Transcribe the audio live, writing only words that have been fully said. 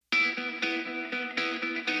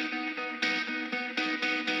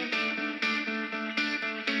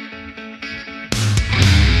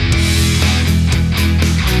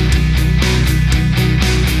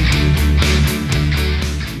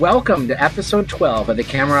Welcome to episode 12 of the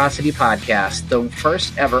Camerosity Podcast, the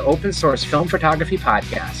first ever open source film photography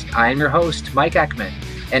podcast. I am your host, Mike Eckman,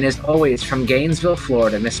 and as always, from Gainesville,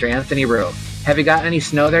 Florida, Mr. Anthony Rue. Have you got any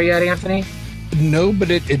snow there yet, Anthony? No, but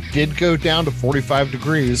it did go down to 45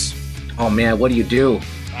 degrees. Oh man, what do you do?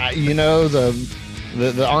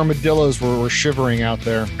 The armadillos were shivering out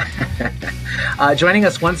there. Joining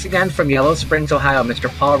us once again from Yellow Springs, Ohio, Mr.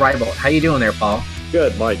 Paul Reibold. How you doing there, Paul?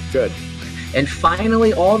 Good, Mike, good. And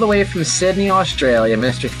finally, all the way from Sydney, Australia,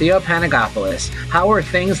 Mr. Theo Panagopoulos. How are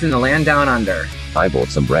things in the land down under? I bought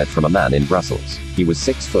some bread from a man in Brussels. He was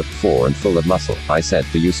 6'4" and full of muscle. I said,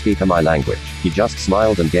 "Do you speak my language?" He just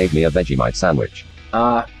smiled and gave me a Vegemite sandwich.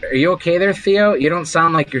 Are you okay there, Theo? You don't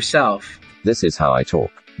sound like yourself. This is how I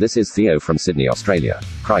talk. This is Theo from Sydney, Australia.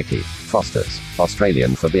 Crikey. Foster's.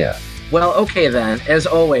 Australian for beer. Well, okay then. As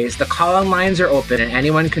always, the call-in lines are open and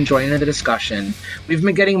anyone can join in the discussion. We've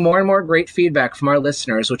been getting more and more great feedback from our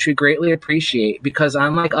listeners, which we greatly appreciate because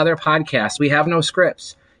unlike other podcasts, we have no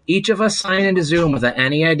scripts. Each of us sign into Zoom without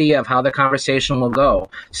any idea of how the conversation will go.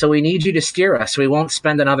 So we need you to steer us so we won't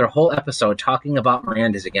spend another whole episode talking about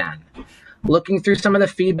Mirandas again. Looking through some of the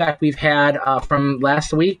feedback we've had from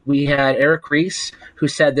last week, we had Eric Reese, who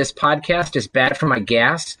said this podcast is bad for my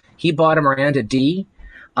gas. He bought a Miranda D.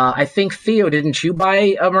 I think, Theo, didn't you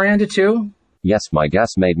buy a Miranda too? Yes, my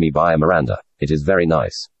gas made me buy a Miranda. It is very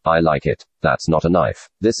nice. I like it. That's not a knife.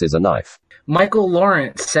 This is a knife. Michael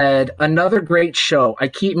Lawrence said, another great show. I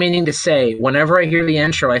keep meaning to say, whenever I hear the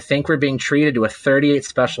intro, I think we're being treated to a 38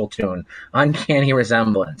 special tune. Uncanny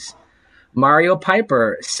resemblance. Mario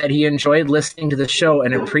Piper said he enjoyed listening to the show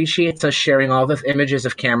and appreciates us sharing all the images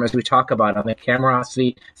of cameras we talk about on the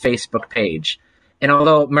Camerosity Facebook page. And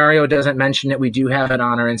although Mario doesn't mention it, we do have it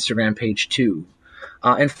on our Instagram page too.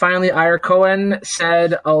 And finally, Ira Cohen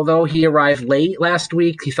said, although he arrived late last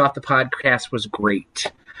week, he thought the podcast was great.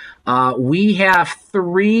 We have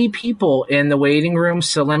 3 people in the waiting room,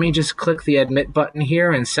 so let me just click the admit button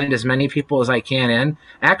here and send as many people as I can in.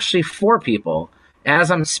 Actually, 4 people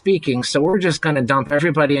as I'm speaking, so we're just going to dump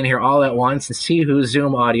everybody in here all at once and see whose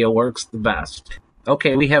Zoom audio works the best.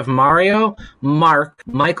 Okay, we have Mario, Mark,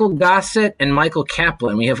 Michael Gossett, and Michael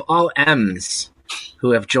Kaplan. We have all M's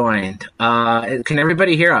who have joined. Can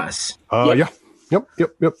everybody hear us? Yeah.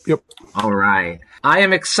 Yep. All right. I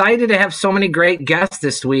am excited to have so many great guests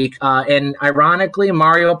this week. And ironically,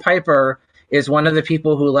 Mario Piper is one of the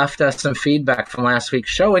people who left us some feedback from last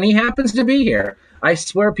week's show, and he happens to be here. I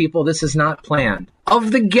swear, people, this is not planned.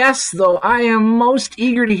 Of the guests, though, I am most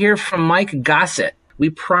eager to hear from Mike Gossett. We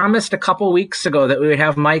promised a couple weeks ago that we would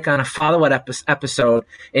have Mike on a follow-up episode,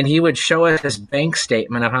 and he would show us his bank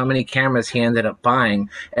statement of how many cameras he ended up buying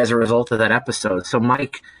as a result of that episode. So,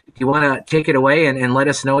 Mike, do you want to take it away and let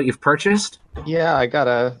us know what you've purchased? Yeah, I got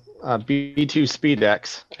a B2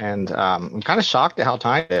 SpeedX, and I'm kind of shocked at how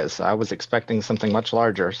tiny it is. I was expecting something much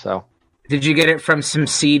larger, so... Did you get it from some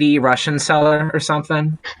seedy Russian seller or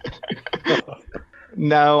something?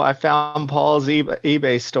 No, I found Paul's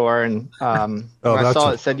eBay store, and when I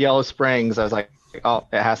saw it said Yellow Springs, I was like, oh,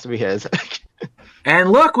 it has to be his. And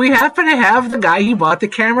look, we happen to have the guy he bought the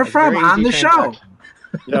camera from on the show.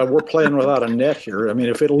 Yeah, we're playing without a net here. I mean,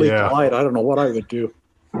 if it leaked light, I don't know what I would do.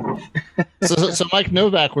 So Mike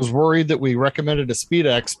Novak was worried that we recommended a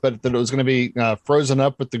SpeedX, but that it was going to be frozen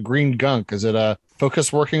up with the green gunk. Is it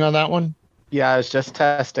Focus working on that one? Yeah, I was just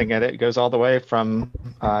testing it. It goes all the way from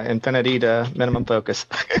infinity to minimum focus.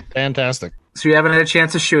 Fantastic. So you haven't had a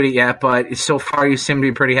chance to shoot it yet, but so far you seem to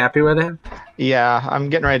be pretty happy with it? Yeah, I'm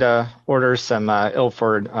getting ready to order some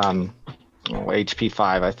Ilford HP5,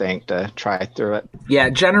 I think, to try through it. Yeah,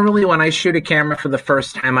 generally when I shoot a camera for the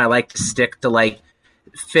first time, I like to stick to like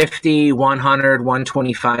 50, 100,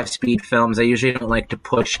 125 speed films. I usually don't like to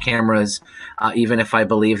push cameras, even if I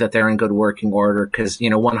believe that they're in good working order, because,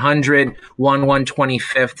 100,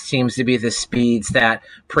 125th seems to be the speeds that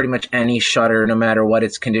pretty much any shutter, no matter what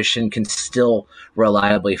its condition, can still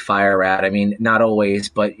reliably fire at. I mean, not always,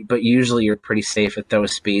 but usually you're pretty safe at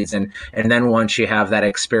those speeds. And then once you have that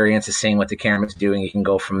experience of seeing what the camera's doing, you can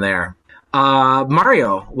go from there.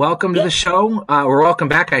 Mario, welcome to the show. Or welcome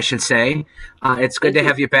back, I should say. It's good to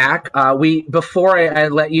have you back. Before I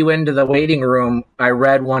let you into the waiting room, I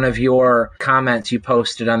read one of your comments you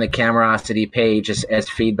posted on the Camerosity page as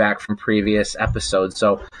feedback from previous episodes.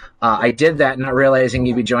 So I did that, not realizing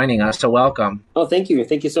you'd be joining us. So welcome. Oh, thank you.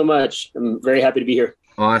 Thank you so much. I'm very happy to be here.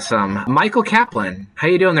 Awesome. Michael Kaplan, how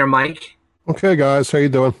you doing there, Mike? Okay, guys. How you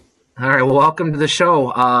doing? All right, well, welcome to the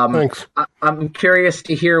show. Thanks. I'm curious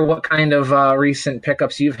to hear what kind of recent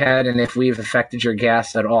pickups you've had and if we've affected your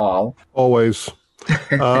gas at all. Always.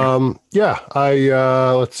 Let's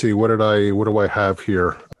see. What do I have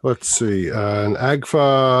here? let's see, an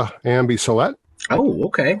Agfa Ambi Select. Oh,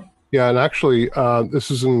 okay. Yeah, and actually, this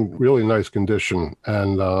is in really nice condition,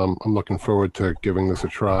 and I'm looking forward to giving this a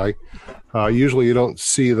try. Usually, you don't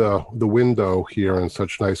see the window here in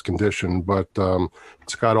such nice condition, but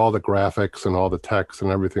it's got all the graphics and all the text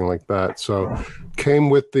and everything like that. So, came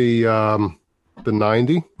with the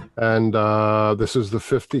 90, and this is the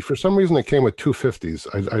 50. For some reason, it came with two 50s.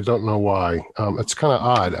 I don't know why. It's kind of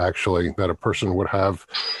odd, actually, that a person would have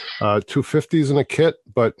two 50s in a kit,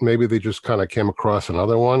 but maybe they just kind of came across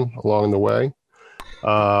another one along the way.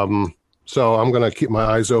 So I'm going to keep my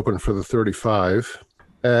eyes open for the 35.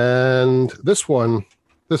 And this one,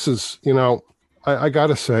 this is, I got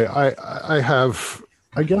to say,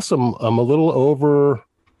 I guess I'm a little over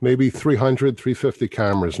maybe 300, 350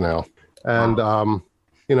 cameras now. And,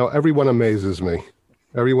 everyone amazes me.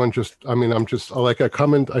 Everyone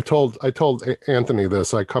I told Anthony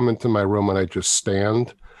this, I come into my room and I just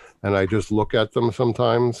stand and I just look at them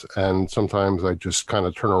sometimes. And sometimes I just kind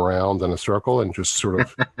of turn around in a circle and just sort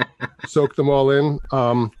of soak them all in.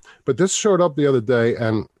 But this showed up the other day.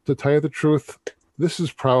 And to tell you the truth, this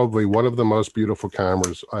is probably one of the most beautiful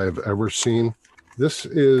cameras I have ever seen. This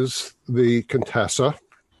is the Contessa,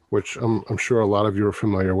 which I'm sure a lot of you are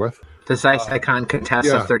familiar with. The Zeiss Icon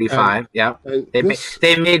Contessa 35. Yeah,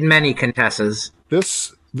 they made many Contessas.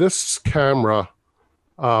 This camera,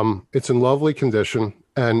 it's in lovely condition,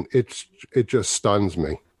 and it just stuns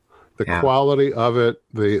me. The quality of it,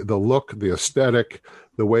 the look, the aesthetic,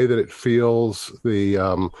 the way that it feels, the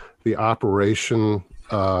operation,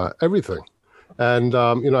 everything. And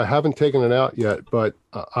I haven't taken it out yet, but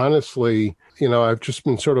honestly, I've just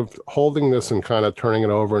been sort of holding this and kind of turning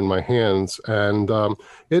it over in my hands, and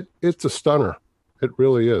it's a stunner. It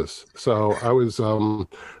really is. So I was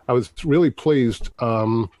really pleased.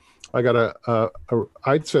 I got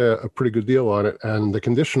I'd say a pretty good deal on it, and the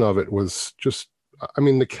condition of it was just.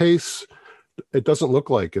 The case, it doesn't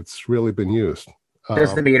look like it's really been used.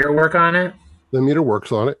 Does the meter work on it? The meter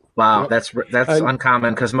works on it. Wow, yep. That's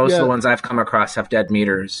uncommon because most of the ones I've come across have dead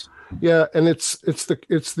meters. Yeah, and it's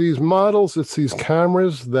these models, it's these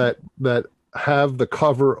cameras that have the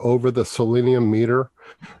cover over the selenium meter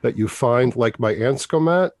that you find, like my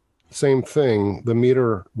Anscomat, same thing. The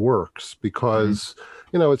meter works because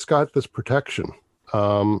it's got this protection,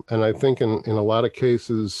 and I think in a lot of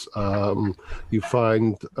cases you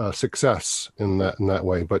find success in that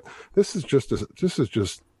way. But this is just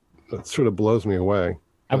it sort of blows me away.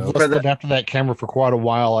 I've listened after that camera for quite a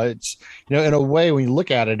while. It's in a way, when you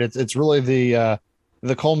look at it, it's really the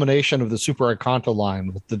culmination of the Super Iconta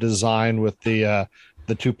line, with the design, with the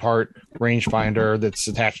two-part rangefinder that's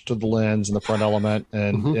attached to the lens and the front element,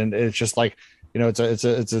 and it's just like it's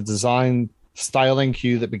a design styling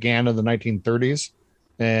cue that began in the 1930s,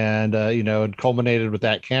 and it culminated with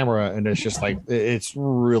that camera, and it's just like it's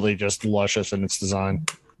really just luscious in its design.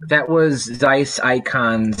 That was Zeiss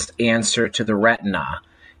Icon's answer to the Retina.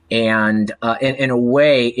 And in a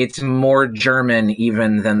way, it's more German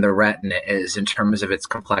even than the Retina is in terms of its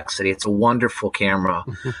complexity. It's a wonderful camera.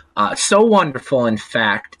 So wonderful, in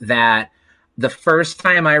fact, that the first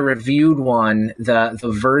time I reviewed one, the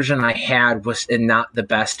version I had was in not the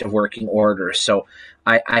best of working order. So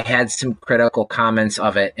I had some critical comments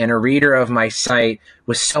of it. And a reader of my site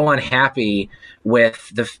was so unhappy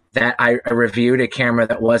with that I reviewed a camera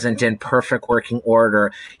that wasn't in perfect working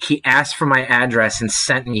order. He asked for my address and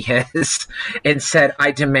sent me his and said, I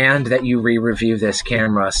demand that you re-review this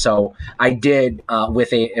camera. So I did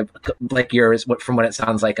with like yours, from what it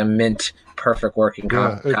sounds like, a mint perfect working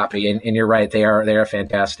copy. And you're right, they are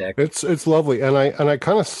fantastic. It's lovely. And I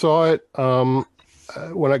kind of saw it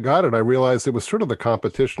when I got it. I realized it was sort of the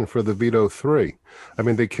competition for the Vito 3.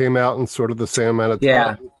 They came out in sort of the same amount of time.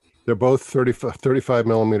 Yeah. They're both 35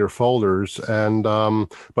 millimeter folders, and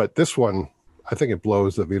but this one, I think it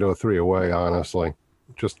blows the Vito 3 away, honestly,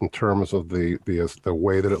 just in terms of the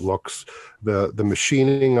way that it looks, the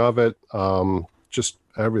machining of it, just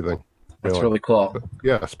everything. That's really cool. But,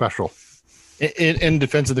 yeah, special. In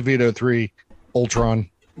defense of the Vito 3,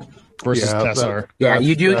 Ultron versus Tessar.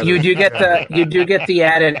 You do get the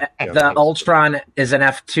added. The Ultron is an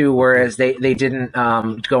f2, whereas they didn't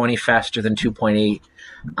go any faster than 2.8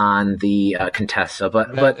 on the Contessa.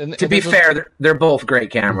 But to be fair, they're both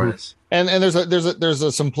great cameras. And there's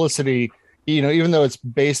a simplicity, even though it's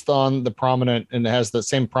based on the prominent and it has the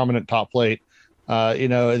same prominent top plate. At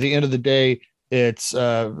the end of the day, it's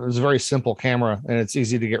a very simple camera and it's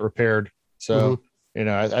easy to get repaired. So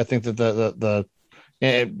I think that the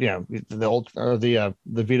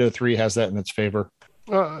Vito 3 has that in its favor.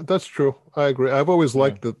 That's true. I agree. I've always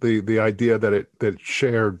liked the idea that it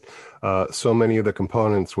shared so many of the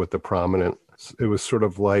components with the prominent. It was sort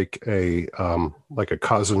of like a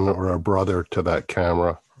cousin or a brother to that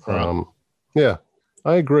camera. Right. Yeah,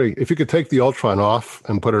 I agree. If you could take the Ultron off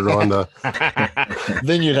and put it on the,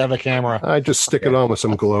 Then you'd have a camera. I just stick it on with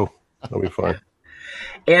some glue. That'll be fine.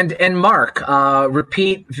 And Mark,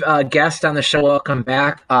 repeat guest on the show. Welcome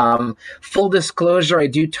back. Full disclosure, I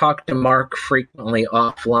do talk to Mark frequently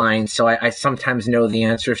offline, so I sometimes know the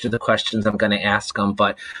answers to the questions I'm going to ask him.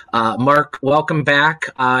 But Mark, welcome back.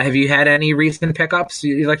 Have you had any recent pickups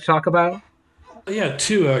you'd like to talk about? Yeah,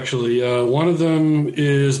 two actually. One of them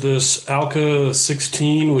is this Alka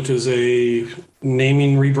 16, which is a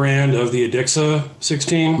naming rebrand of the Adixa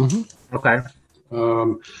 16. Mm-hmm. Okay.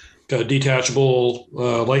 Got a detachable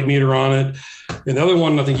light meter on it. And the other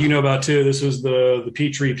one I think you know about too, this is the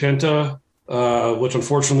Petrie Penta, which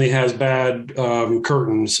unfortunately has bad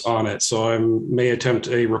curtains on it. So I may attempt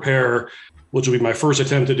a repair, which will be my first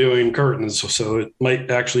attempt at doing curtains. So it might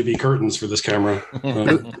actually be curtains for this camera.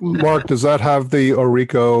 Mark, does that have the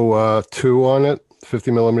Orico 2 on it?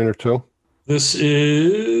 50 millimeter 2? This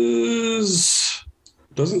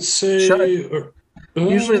doesn't say.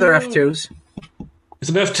 Usually they're F2s. It's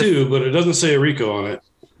an F2, but it doesn't say Orico on it.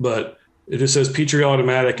 But it just says Petrie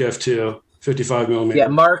Automatic F2, 55 millimeter. Yeah,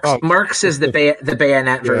 Mark's is the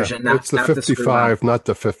bayonet version. It's the 55, not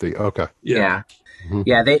the 50. Okay. Yeah. Mm-hmm.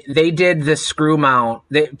 Yeah, they did the screw mount.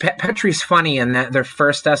 Petrie's funny in that their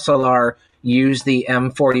first SLR used the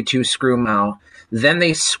M42 screw mount. Then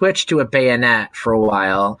they switched to a bayonet for a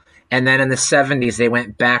while. And then in the 70s, they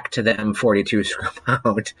went back to the M42 screw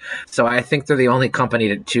mount. So I think they're the only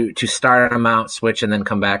company to start on a mount, switch, and then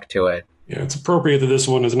come back to it. Yeah, it's appropriate that this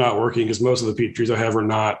one is not working because most of the Petries I have are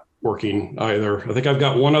not working either. I think I've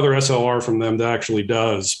got one other SLR from them that actually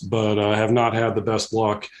does, but I have not had the best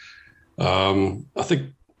luck. I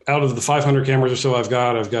think out of the 500 cameras or so I've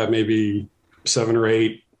got maybe 7 or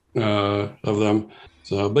 8 of them.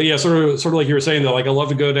 So, but yeah, sort of like you were saying that, like, I love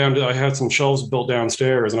to go down to, I had some shelves built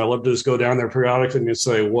downstairs and I love to just go down there periodically and just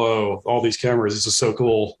say, whoa, all these cameras, this is so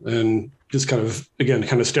cool. And just kind of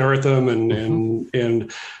stare at them.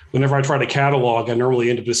 And whenever I try to catalog, I normally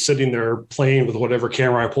end up just sitting there playing with whatever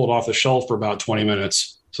camera I pulled off the shelf for about 20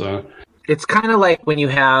 minutes. So it's kind of like when you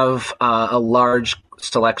have a large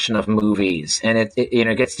selection of movies and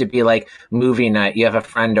it gets to be like movie night. You have a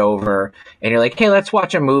friend over and you're like, hey, let's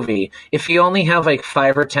watch a movie. If you only have like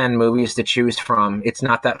 5 or 10 movies to choose from, it's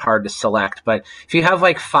not that hard to select. But if you have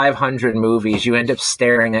like 500 movies, you end up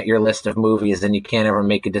staring at your list of movies and you can't ever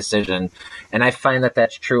make a decision. And I find that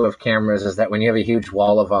that's true of cameras, is that when you have a huge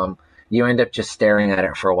wall of them, you end up just staring at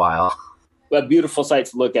it for a while. A beautiful sight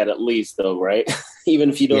to look at least, though, right? Even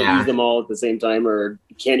if you don't use them all at the same time or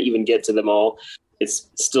can't even get to them all,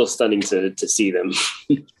 it's still stunning to see them.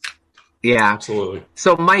 Yeah, absolutely.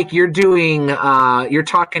 So, Mike, you're doing you're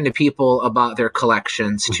talking to people about their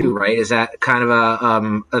collections too, right? Is that kind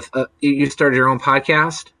of you started your own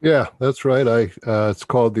podcast? Yeah, that's right. It's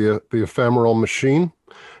called the Ephemeral Machine,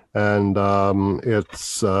 and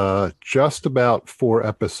it's just about 4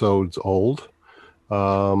 episodes old.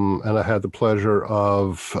 And I had the pleasure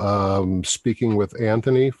of speaking with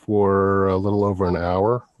Anthony for a little over an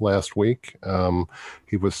hour last week.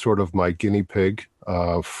 He was sort of my guinea pig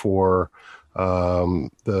for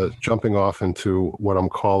the jumping off into what I'm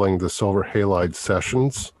calling the Silver Halide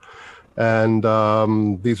Sessions. And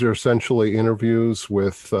these are essentially interviews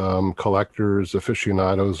with collectors,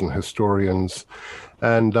 aficionados, and historians.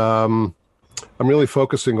 And I'm really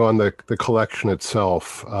focusing on the collection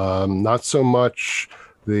itself, not so much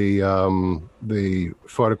the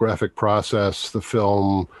photographic process, the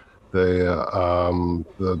film,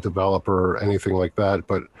 the developer, anything like that,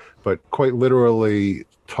 but quite literally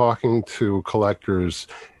talking to collectors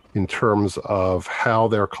in terms of how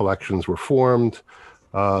their collections were formed,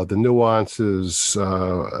 the nuances,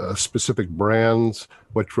 specific brands,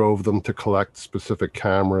 what drove them to collect specific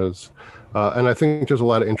cameras. And I think there's a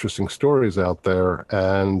lot of interesting stories out there,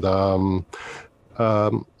 and I'm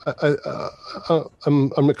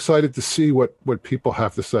excited to see what people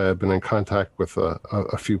have to say. I've been in contact with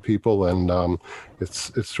a few people, and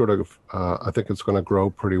it's sort of I think it's going to grow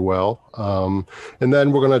pretty well. And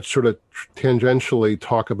then we're going to sort of tangentially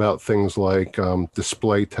talk about things like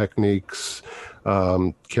display techniques,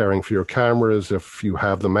 caring for your cameras if you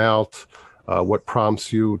have them out. What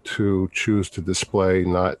prompts you to choose to display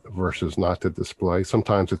versus not to display.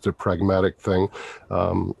 Sometimes it's a pragmatic thing.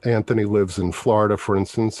 Anthony lives in Florida, for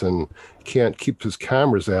instance, and can't keep his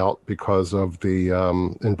cameras out because of the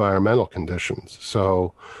environmental conditions.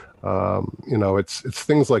 So It's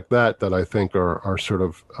things like that I think are sort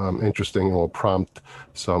of interesting and will prompt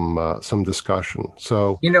some discussion.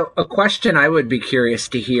 So, a question I would be curious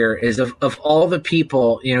to hear is of all the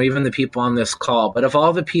people, even the people on this call, but of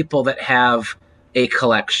all the people that have a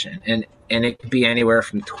collection, and it could be anywhere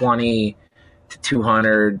from 20 to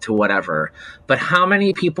 200 to whatever, but how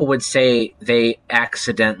many people would say they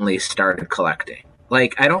accidentally started collecting?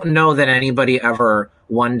 Like, I don't know that anybody ever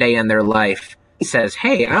one day in their life says,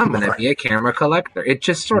 hey, I'm going to be a camera collector. It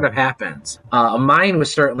just sort of happens. Mine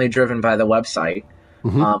was certainly driven by the website.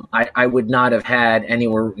 Mm-hmm. I would not have had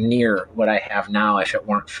anywhere near what I have now if it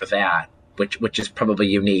weren't for that, which is probably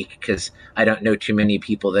unique because I don't know too many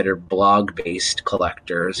people that are blog-based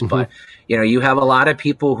collectors. Mm-hmm. But, you have a lot of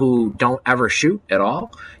people who don't ever shoot at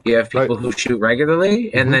all. You have people who shoot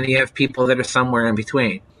regularly, and mm-hmm. then you have people that are somewhere in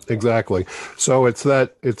between. Exactly. So it's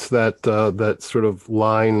that sort of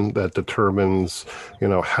line that determines,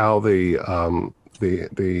 how the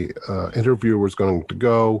interviewer is going to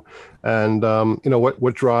go, and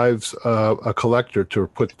what drives a collector to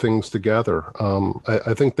put things together.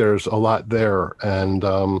 I think there's a lot there, and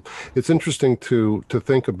it's interesting to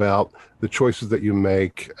think about the choices that you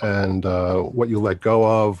make and what you let go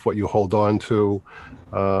of, what you hold on to.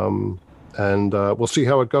 And we'll see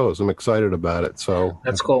how it goes. I'm excited about it. So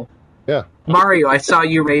that's cool. Yeah. Mario, I saw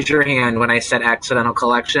you raise your hand when I said accidental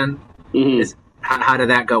collection. Mm-hmm. How did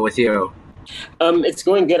that go with you? It's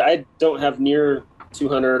going good. I don't have near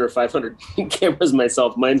 200 or 500 cameras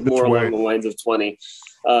myself. Mine's more along the lines of 20.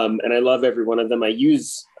 And I love every one of them. I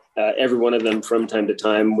use every one of them from time to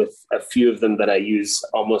time, with a few of them that I use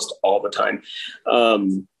almost all the time.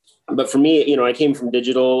 But for me, I came from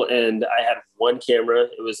digital, and I had one camera.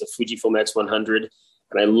 It was a Fujifilm X100,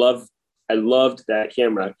 and I loved that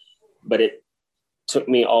camera, but it took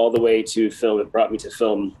me all the way to film. It brought me to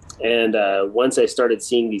film. And once I started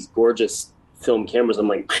seeing these gorgeous film cameras, I'm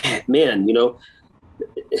like, man,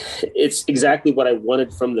 it's exactly what I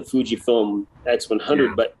wanted from the Fujifilm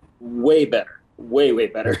X100, but way better, way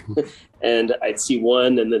better. And I'd see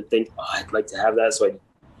one and then think, oh, I'd like to have that. So I'd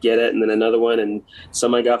get it, and then another one, and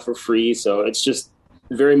some I got for free. So it's just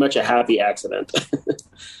very much a happy accident.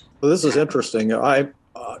 Well, this is interesting. I'm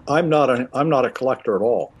not a collector at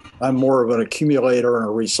all. I'm more of an accumulator and a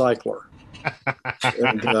recycler.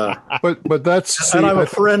 And, but that's and I'm a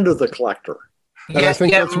friend of the collector.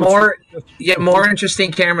 Yet more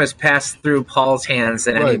interesting cameras pass through Paul's hands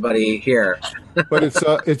than anybody here. But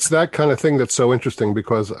it's that kind of thing that's so interesting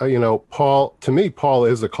because Paul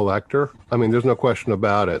is a collector. I mean, there's no question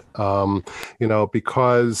about it.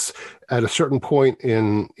 Because at a certain point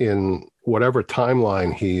in whatever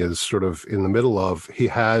timeline he is sort of in the middle of, he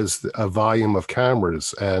has a volume of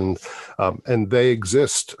cameras, and they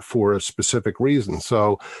exist for a specific reason.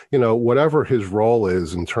 So, whatever his role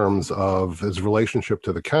is in terms of his relationship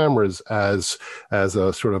to the cameras as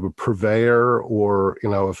a sort of a purveyor, or,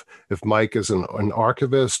 if Mike is an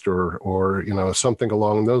archivist or something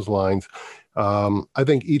along those lines, I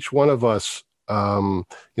think each one of us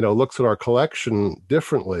looks at our collection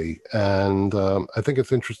differently. And I think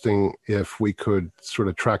it's interesting if we could sort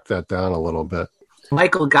of track that down a little bit.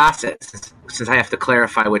 Michael Gossett, since I have to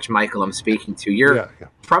clarify which Michael I'm speaking to, you're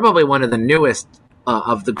probably one of the newest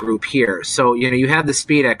of the group here. So, you have the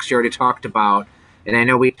SpeedX you already talked about, and I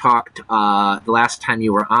know we talked the last time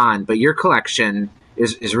you were on, but your collection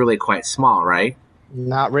is really quite small, right?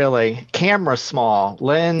 Not really. Camera small,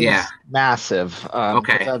 lens massive.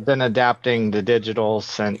 Okay. I've been adapting to digital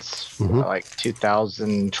since like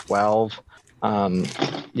 2012.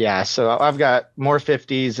 So I've got more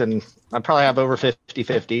 50s, and I probably have over 50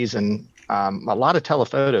 50s, and a lot of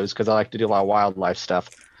telephotos because I like to do a lot of wildlife stuff.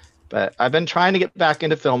 But I've been trying to get back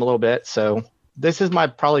into film a little bit. So this is my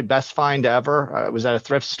probably best find ever. It was at a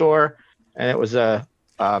thrift store, and it was a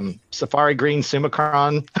Safari Green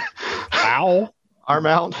Summicron. Wow. R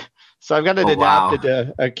mount. So I've got it adapted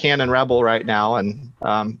to a Canon Rebel right now, and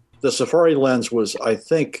the Safari lens was, I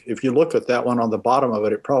think, if you look at that one on the bottom of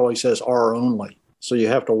it, it probably says R only. So you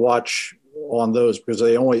have to watch on those because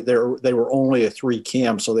they were only a 3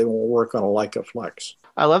 cam, so they won't work on a Leica Flex.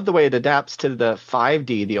 I love the way it adapts to the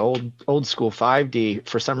 5D, the old school 5D.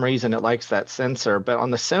 For some reason, it likes that sensor, but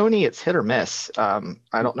on the Sony, it's hit or miss. I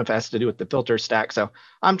don't know if it has to do with the filter stack. So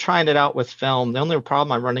I'm trying it out with film. The only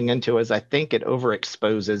problem I'm running into is I think it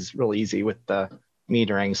overexposes real easy with the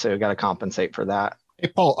metering. So you got to compensate for that. Hey,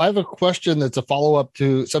 Paul, I have a question that's a follow-up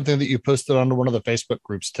to something that you posted on one of the Facebook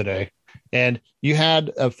groups today. And you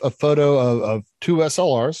had a photo of 2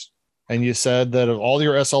 SLRs, and you said that of all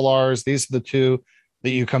your SLRs, these are the 2 that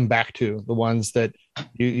you come back to, the ones that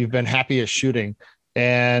you've been happiest shooting.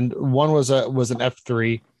 And one was an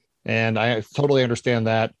F3, and I totally understand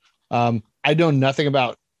that. I know nothing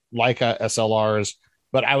about Leica SLRs,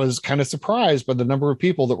 but I was kind of surprised by the number of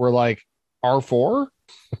people that were like, R4?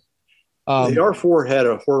 The R4 had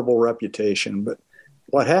a horrible reputation, but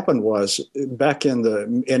what happened was back in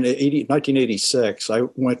 1986, I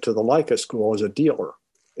went to the Leica school as a dealer.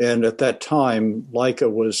 And at that time,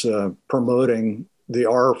 Leica was promoting the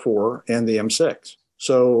R4 and the M6.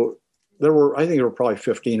 So I think there were probably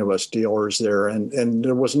 15 of us dealers there. And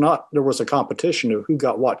there was a competition of who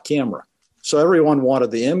got what camera. So everyone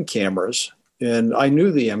wanted the M cameras. And I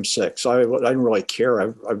knew the M6. I didn't really care.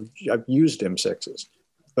 I've used M6s,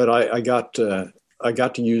 but I got to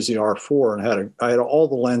use the R4 and I had all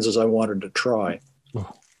the lenses I wanted to try,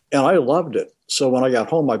 and I loved it. So when I got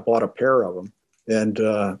home, I bought a pair of them and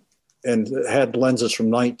had lenses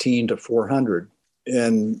from 19 to 400.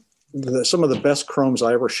 And some of the best chromes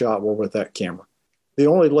I ever shot were with that camera. The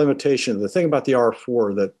only limitation, the thing about the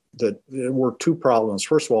R4 that were two problems.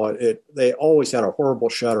 First of all, they always had a horrible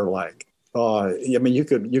shutter lag. I mean, you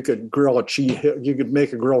could make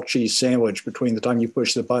a grilled cheese sandwich between the time you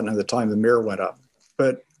push the button and the time the mirror went up.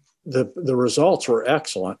 But the results were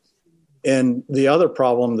excellent. And the other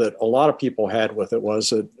problem that a lot of people had with it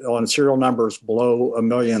was that on serial numbers below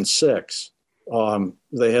 1,000,006,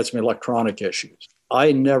 they had some electronic issues.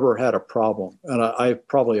 I never had a problem, and I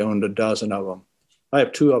probably owned a dozen of them. I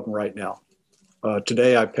have two of them right now.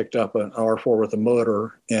 Today I picked up an R4 with a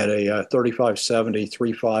motor and a 3570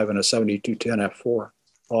 3.5 and a 7210 f4.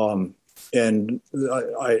 And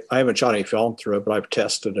I haven't shot any film through it, but I've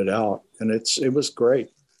tested it out, and it was great.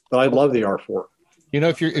 But I love the R4. You know,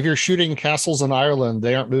 if you're shooting castles in Ireland,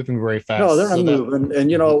 they aren't moving very fast. No, they're not moving. And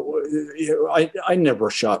I never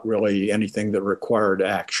shot really anything that required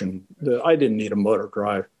action. I didn't need a motor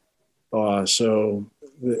drive, so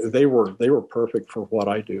they were perfect for what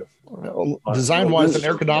I do. Design-wise and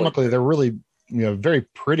ergonomically, they're really very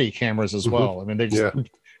pretty cameras as well. I mean, they just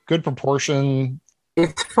good proportion.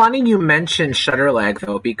 It's funny you mentioned shutter lag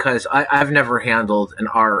though, because I've never handled an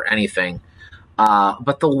R or anything.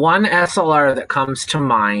 But the one SLR that comes to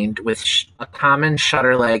mind with a common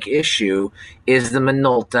shutter lag issue is the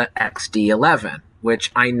Minolta XD11,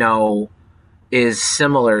 which I know is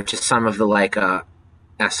similar to some of the Leica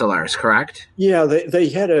SLRs, correct? Yeah, they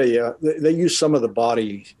had they used some of the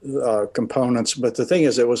body components, but the thing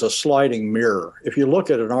is, it was a sliding mirror. If you look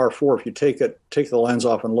at an R4, if you take the lens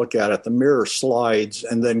off and look at it, the mirror slides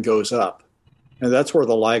and then goes up. And that's where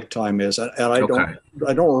the lag time is. And I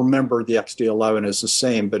don't remember the XD11 is the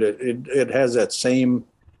same, but it has that same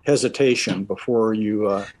hesitation before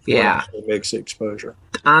you makes the exposure.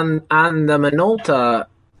 On the Minolta,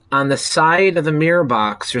 on the side of the mirror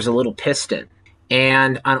box, there's a little piston.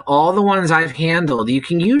 And on all the ones I've handled, you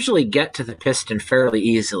can usually get to the piston fairly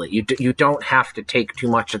easily. You don't have to take too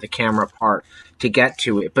much of the camera apart to get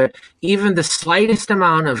to it. But even the slightest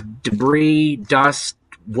amount of debris, dust,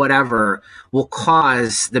 whatever will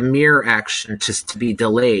cause the mirror action to be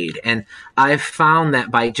delayed. And I've found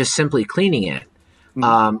that by just simply cleaning it,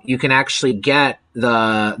 you can actually get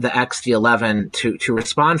the XD11 to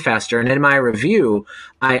respond faster. And in my review,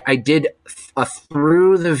 I did a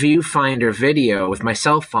through the viewfinder video with my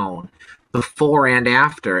cell phone before and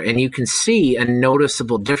after, and you can see a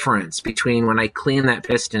noticeable difference between when I clean that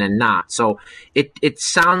piston and not. So it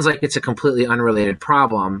sounds like it's a completely unrelated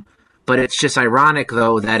problem, but it's just ironic,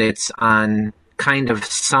 though, that it's on kind of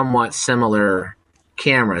somewhat similar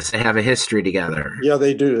cameras. They have a history together. Yeah,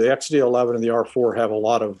 they do. The XD11 and the R4 have a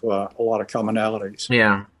lot of commonalities.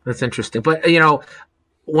 Yeah, that's interesting. But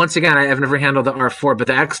once again, I've never handled the R4, but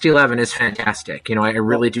the XD11 is fantastic. I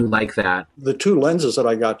really do like that. The two lenses that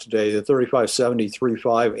I got today, the 3570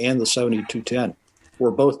 3.5 and the 7210,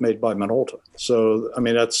 were both made by Minolta. So, I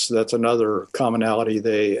mean, that's another commonality.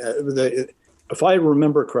 They if I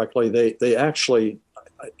remember correctly, they actually,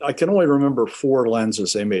 I can only remember 4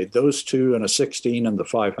 lenses they made. Those two and a 16 and the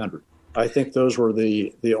 500. I think those were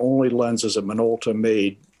the only lenses that Minolta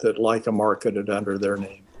made that Leica marketed under their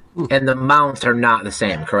name. And the mounts are not the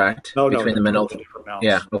same, correct? Between the Minolta.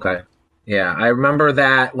 Yeah, okay. Yeah, I remember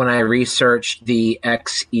that when I researched the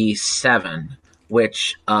XE7,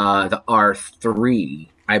 which the R3,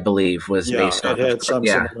 I believe, was based on. It had some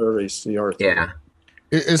similarities to the R3. Yeah.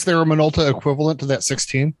 Is there a Minolta equivalent to that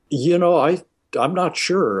 16? I'm not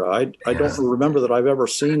sure. I don't remember that I've ever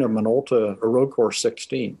seen a Minolta Rokkor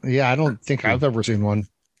 16. Yeah, I don't think I've ever seen one.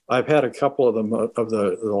 I've had a couple of them of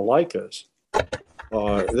the Leicas.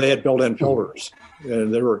 They had built-in filters,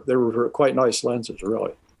 and they were quite nice lenses,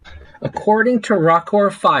 really. According to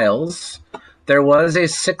Rokkor files, there was a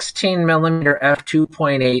 16mm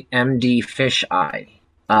f2.8 MD fisheye.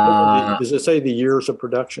 Does it say the years of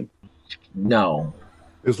production? No.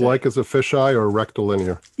 Is Leica's a fisheye or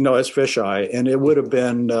rectilinear? No, it's fisheye, and it would have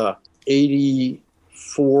been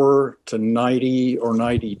 84 to 90 or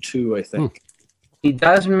 92, I think. He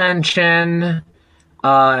does mention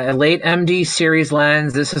a late MD series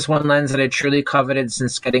lens. This is one lens that I truly coveted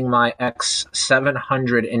since getting my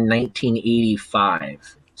X700 in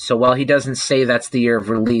 1985. So while he doesn't say that's the year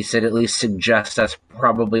of release, it at least suggests that's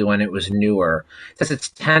probably when it was newer. It says it's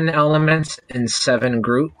 10 elements in 7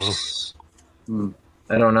 groups.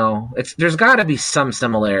 I don't know. There's got to be some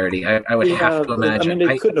similarity. I would have to imagine. I mean,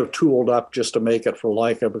 they couldn't have tooled up just to make it for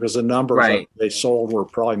Leica because the numbers that they sold were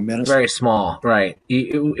probably minuscule. Very small, right.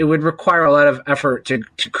 It would require a lot of effort to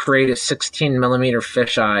create a 16 millimeter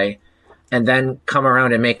fisheye and then come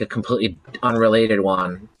around and make a completely unrelated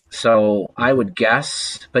one. So I would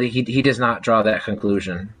guess, but he does not draw that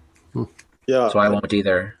conclusion. Yeah. So I won't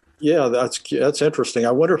either. Yeah, that's interesting.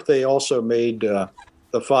 I wonder if they also made...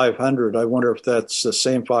 the 500, I wonder if that's the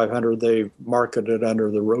same 500 they marketed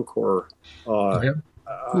under the Rokkor. I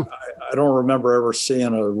don't remember ever seeing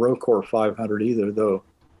a Rokkor 500 either, though.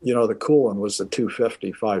 You know, the cool one was the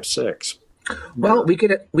 250 5.6. Well, we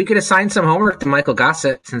could assign some homework to Michael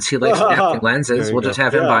Gossett since he likes adapting lenses. We'll just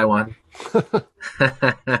have him buy one.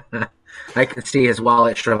 I could see his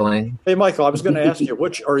wallet shriveling. Hey, Michael, I was going to ask you,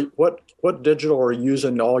 what digital are you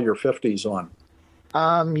using all your 50s on?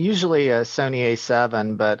 Usually a Sony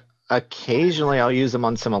A7, but occasionally I'll use them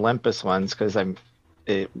on some Olympus ones because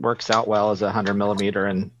it works out well as a 100 millimeter,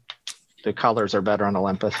 and the colors are better on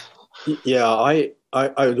Olympus. Yeah, I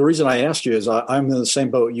the reason I asked you is I'm in the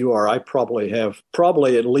same boat you are. I probably have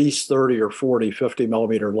at least 30 or 40 50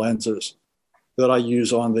 millimeter lenses that I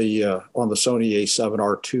use on the Sony A7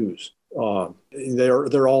 R2s.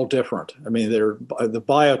 They're all different. I mean, the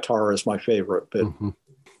Biotar is my favorite, but.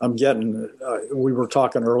 I'm getting. We were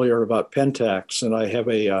talking earlier about Pentax, and I have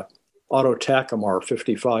a Auto Takumar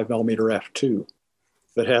 55 millimeter f2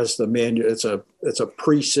 that has the It's a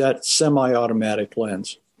preset semi-automatic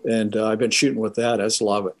lens, and I've been shooting with that. I just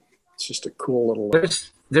love it. It's just a cool little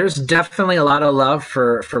lens. There's definitely a lot of love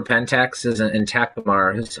for Pentaxes and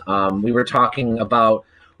Takumars. We were talking about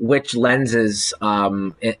which lenses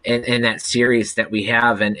in that series that we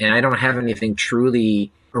have, and I don't have anything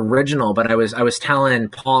truly original, but I was telling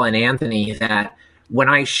Paul and Anthony that when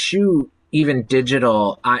I shoot even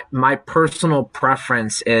digital, my personal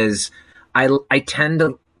preference is I tend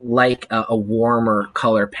to like a warmer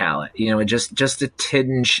color palette, just a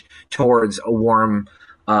tinge towards a warm,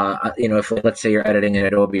 if let's say you're editing in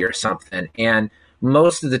Adobe or something. And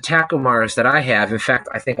most of the Takumars that I have, in fact,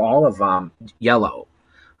 I think all of them yellow.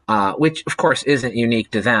 Which, of course, isn't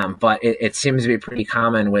unique to them, but it seems to be pretty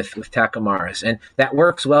common with Takumars. And that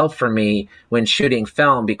works well for me when shooting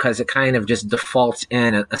film because it kind of just defaults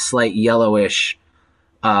in a slight yellowish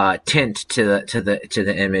tint to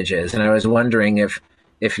the images. And I was wondering if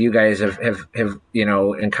you guys have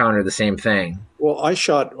encountered the same thing. Well, I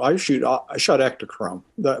shot Ektachrome.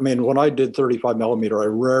 I mean, when I did 35 millimeter, I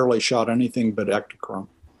rarely shot anything but Ektachrome.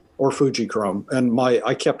 Or Fujichrome, and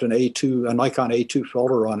I kept a Nikon A2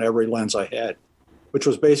 filter on every lens I had, which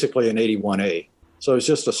was basically an 81A. So it's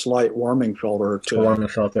just a slight warming filter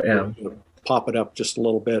to pop it up just a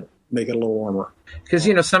little bit, make it a little warmer. Because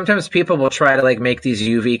sometimes people will try to make these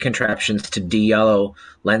UV contraptions to de-yellow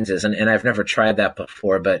lenses, and I've never tried that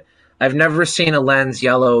before, but I've never seen a lens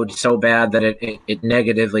yellowed so bad that it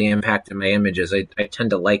negatively impacted my images. I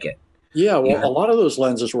tend to like it. Yeah, well, a lot of those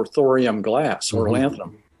lenses were thorium glass or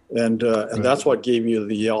lanthanum. And that's what gave you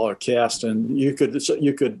the yellow cast, and you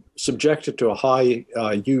could subject it to a high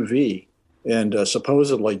UV and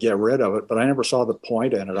supposedly get rid of it, but I never saw the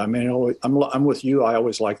point in it. I mean, I'm with you. I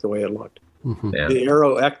always liked the way it looked. Yeah. The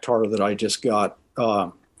Aero Ektar that I just got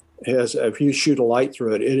has, if you shoot a light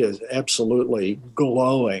through it, it is absolutely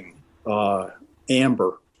glowing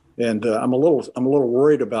amber, and I'm a little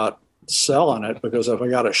worried about selling it because if I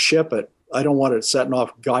got to ship it, I don't want it setting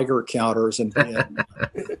off Geiger counters,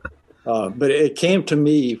 but it came to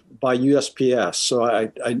me by USPS, so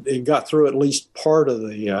it got through at least part of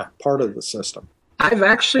the system. I've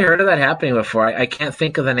actually heard of that happening before. I can't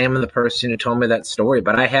think of the name of the person who told me that story,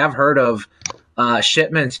 but I have heard of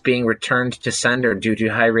shipments being returned to sender due to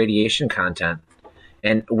high radiation content.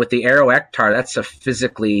 And with the Aero Ektar, that's a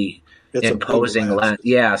physically imposing lens.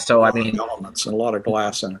 Yeah, so I mean, elements and a lot of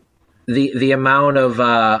glass in it. The amount of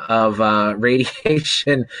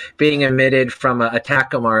radiation being emitted from a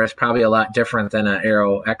Takumar is probably a lot different than an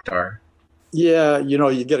Aero Ektar. Yeah,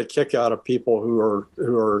 you get a kick out of people who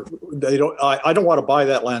are they don't. I don't want to buy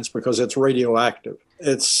that lens because it's radioactive.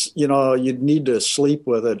 It's you'd need to sleep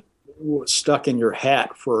with it stuck in your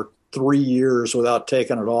hat for 3 years without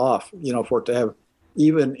taking it off, for it to have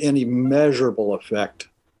even any measurable effect.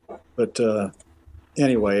 But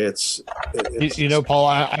anyway, it's Paul,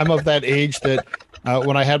 I'm of that age that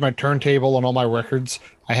when I had my turntable and all my records,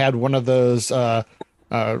 I had one of those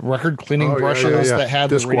record cleaning brushes that had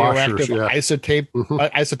the radioactive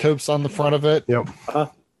isotopes on the front of it. Yep.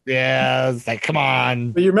 Yeah, it's like, come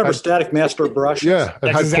on. But you remember Static Master brushes? Yeah, it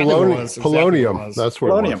had exactly polonium. That's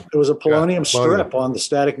what polonium. It was a polonium strip on the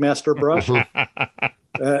Static Master brush.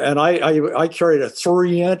 And I carried a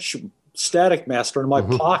 3-inch Static Master in my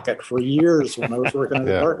pocket for years when I was working in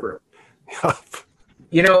the darkroom.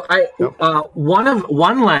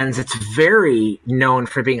 One lens that's very known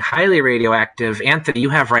for being highly radioactive, Anthony, you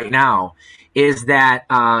have right now, is that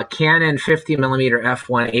Canon 50mm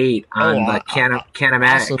f1.8 on the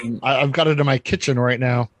Canamatic. Awesome. I've got it in my kitchen right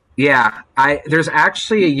now. Yeah, there's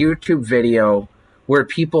actually a YouTube video where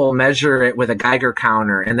people measure it with a Geiger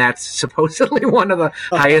counter, and that's supposedly one of the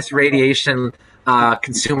highest radiation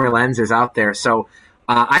consumer lenses out there. So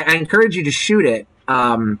I encourage you to shoot it.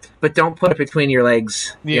 But don't put it between your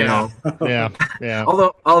legs, Yeah.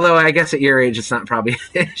 Although I guess at your age, it's not probably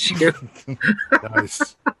an issue.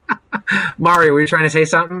 Nice. Mario, were you trying to say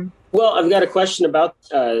something? Well, I've got a question about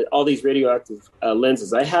all these radioactive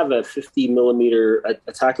lenses. I have a 50mm,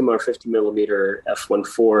 a Takumar 50mm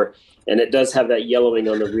f1.4, and it does have that yellowing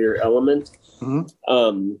on the rear element.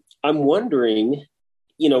 Mm-hmm. I'm wondering,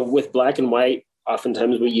 with black and white,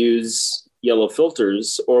 oftentimes we use yellow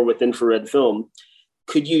filters, or with infrared film.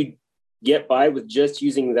 Could you get by with just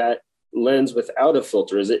using that lens without a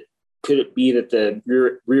filter? Could it be that the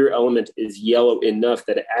rear element is yellow enough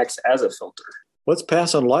that it acts as a filter? Well, it's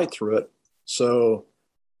passing light through it. So,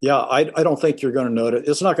 yeah, I don't think you're going to notice.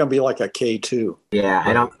 It's not going to be like a K2. Yeah,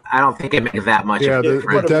 I don't think it makes that much. Yeah,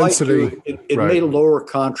 the density. It may lower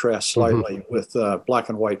contrast slightly with black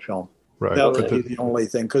and white film. Right. That would be the only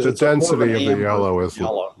thing. Because the density of the yellow is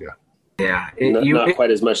yellow. Yeah, not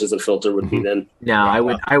quite as much as a filter would be then. No,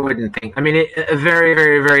 I wouldn't think. I mean, a very,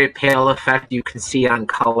 very, very pale effect you can see on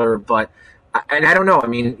color, but I don't know. I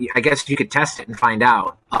mean, I guess you could test it and find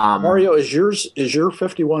out. Mario, is your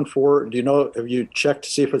 51.4? Do you know? Have you checked to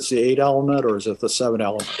see if it's the 8 element or is it the 7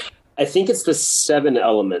 element? I think it's the 7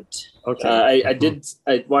 element. Okay.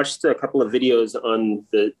 I watched a couple of videos on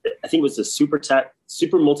I think it was the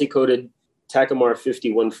super multi-coated Takumar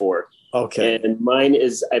 51.4. Okay. And mine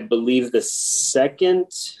is, I believe, the second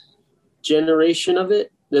generation of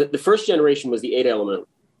it. The first generation was the 8 element,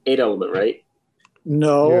 right?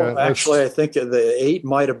 No, actually, I think the 8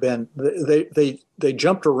 might have been. They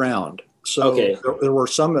jumped around. So there were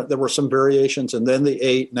some variations, and then the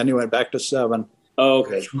 8, and then you went back to 7. Oh,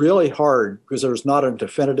 okay. It's really hard because there's not a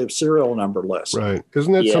definitive serial number list. Right.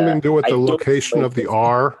 Isn't that something to do with the location of the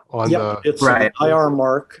R on the... It's an IR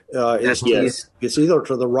mark. It's either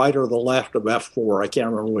to the right or the left of F4. I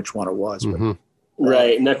can't remember which one it was. Mm-hmm. But,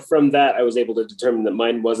 right. And from that, I was able to determine that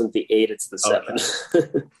mine wasn't the 8, it's the 7.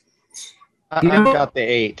 Okay. I've got the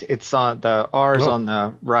 8. It's on the R's on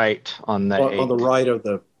the right on the 8. On the right of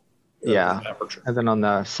the aperture. And then on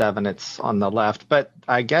the 7, it's on the left. But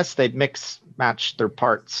I guess they'd match their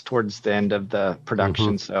parts towards the end of the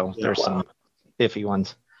production, so there's some iffy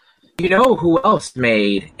ones. You know who else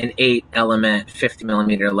made an 8 element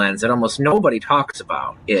 50mm lens that almost nobody talks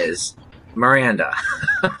about is Miranda.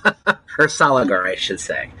 Or Salagar, I should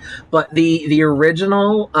say. But the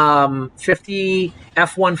original 50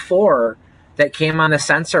 f1.4 that came on the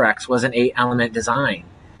Sensor X was an 8 element design.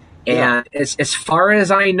 And as far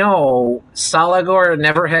as I know, Salagor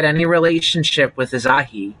never had any relationship with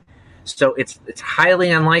Asahi. So it's highly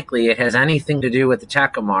unlikely it has anything to do with the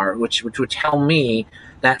Takumar, which would tell me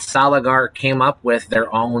that Salagar came up with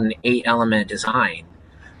their own 8 element design.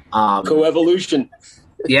 Coevolution.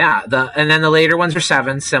 Yeah, and then the later ones are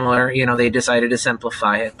 7, similar. They decided to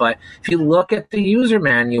simplify it. But if you look at the user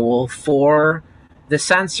manual for the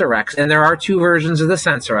Sensor X, and there are 2 versions of the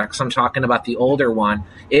Sensor X, I'm talking about the older one,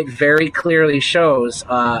 it very clearly shows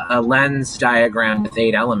a lens diagram with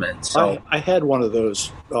 8 elements. So I had one of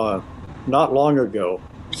those not long ago,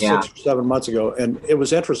 6 or 7 months ago, and it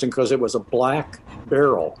was interesting because it was a black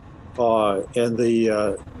barrel, and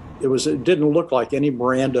it didn't look like any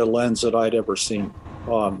Miranda lens that I'd ever seen.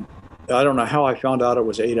 I don't know how I found out it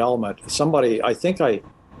was 8 element. Somebody, I think I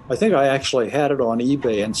actually had it on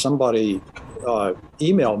eBay, and somebody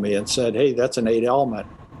emailed me and said, "Hey, that's an 8 element,"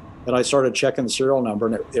 and I started checking the serial number,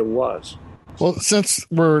 and it was. Well, since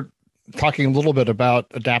we're talking a little bit about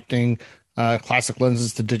adapting classic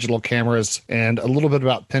lenses to digital cameras and a little bit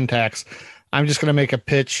about Pentax, I'm just going to make a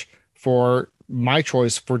pitch for my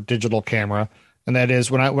choice for digital camera. and that is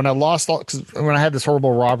when I lost cause when I had this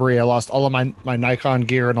horrible robbery, I lost all of my Nikon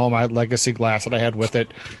gear and all my legacy glass that I had with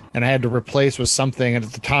it, and I had to replace with something. And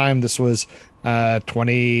at the time, this was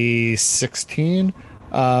 2016.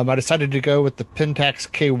 I decided to go with the Pentax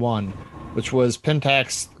K1, which was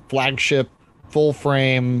Pentax flagship full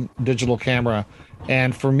frame digital camera.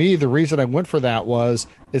 And for me, the reason I went for that was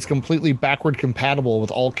it's completely backward compatible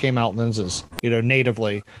with all K-mount lenses,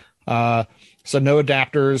 natively. So no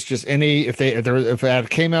adapters, just any, if it had a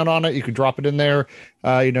K-mount on it, you could drop it in there.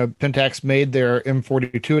 Pentax made their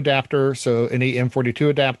M42 adapter. So any M42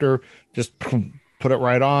 adapter, just put it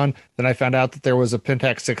right on. Then I found out that there was a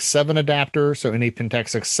Pentax 6.7 adapter. So any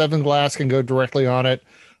Pentax 6.7 glass can go directly on it,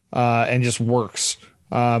 and just works.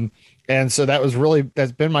 And so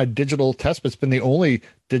that's been my digital test, but it's been the only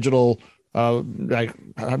digital,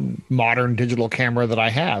 modern digital camera that I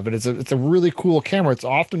have. And it's a really cool camera. It's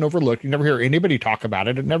often overlooked. You never hear anybody talk about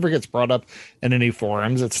it. It never gets brought up in any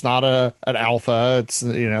forums. It's not an alpha. It's,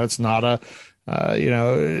 it's not a,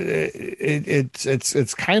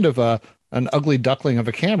 it's kind of an ugly duckling of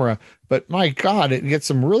a camera, but my God, it gets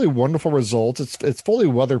some really wonderful results. It's fully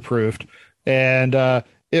weatherproofed, and,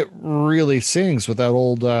 it really sings with that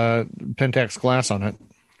old Pentax glass on it.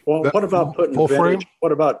 Well, what about putting full frame?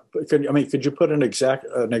 What about could you put an exact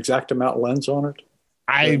amount lens on it?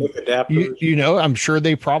 I'm sure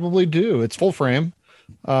they probably do. It's full frame.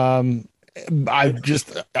 I've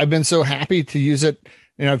been so happy to use it.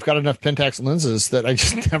 I've got enough Pentax lenses that I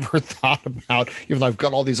just never thought about, even though I've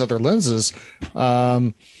got all these other lenses.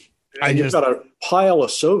 You've got a pile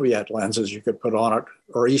of Soviet lenses you could put on it,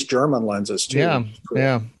 or East German lenses too. Yeah, cool.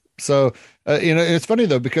 Yeah. So it's funny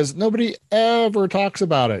though, because nobody ever talks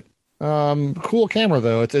about it. Cool camera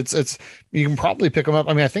though. It's you can probably pick them up.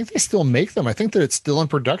 I mean, I think they still make them. I think that it's still in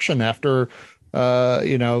production after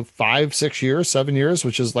 5, 6 years, 7 years,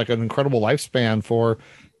 which is like an incredible lifespan for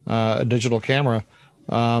a digital camera.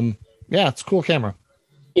 It's a cool camera.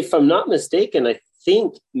 If I'm not mistaken, I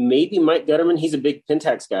think maybe Mike Gutterman, he's a big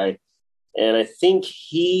Pentax guy. And I think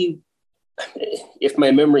if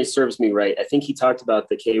my memory serves me right, I think he talked about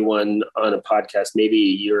the K1 on a podcast maybe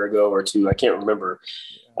a year ago or two. I can't remember.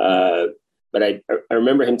 But I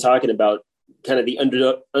remember him talking about kind of the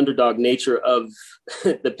underdog nature of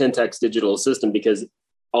the Pentax digital system, because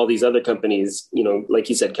all these other companies, like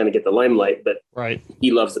you said, kind of get the limelight, but right.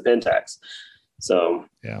 He loves the Pentax. So,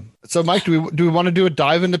 yeah. So Mike, do we want to do a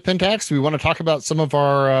dive into Pentax? Do we want to talk about some of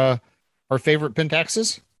our favorite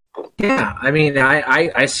Pentaxes? Yeah. I mean,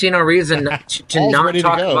 I see no reason to not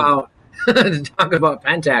talk about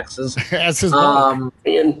Pentaxes. As his I'm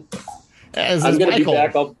going to be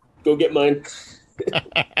back. I'll go get mine.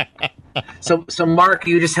 So Mark,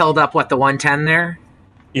 you just held up the 110 there?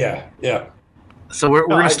 Yeah. So we're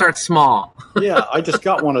going to start small. Yeah, I just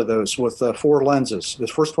got one of those with 4 lenses. The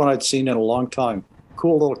first one I'd seen in a long time.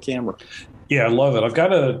 Cool little camera. Yeah, I love it. I've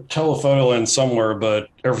got a telephoto lens somewhere, but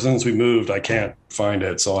ever since we moved, I can't find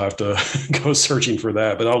it. So I'll have to go searching for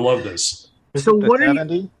that. But I love this. So what are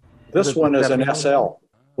you? This one is an SL,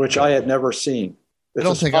 which I had never seen. It's I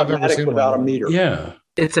don't think I've ever seen without one. a meter. Yeah.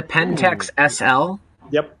 It's a Pentax SL?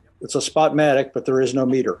 Yep. It's a Spotmatic, but there is no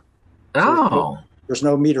meter. Oh. There's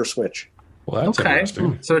no meter switch. Well, that's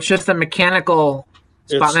interesting. So it's just a mechanical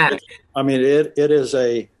Spotmatic. It is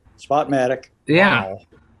a Spotmatic. Yeah.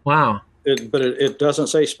 Wow. But it doesn't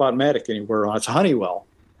say Spotmatic anywhere on it. It's Honeywell.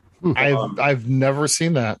 I've never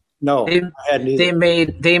seen that. No, I hadn't either.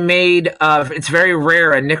 They made it's very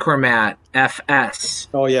rare, a Nikromat FS.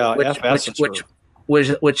 Oh yeah,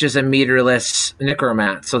 which is a meterless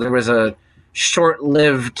Nikromat. So there was a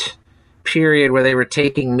short-lived period where they were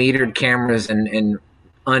taking metered cameras and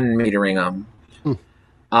unmetering them.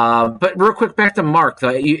 But real quick, back to Mark,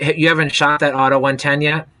 though. You haven't shot that Auto 110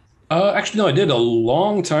 yet? Actually, no, I did a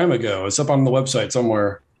long time ago. It's up on the website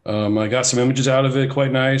somewhere. I got some images out of it,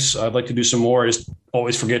 quite nice. I'd like to do some more. I just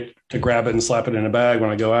always forget to grab it and slap it in a bag when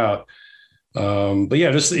I go out. But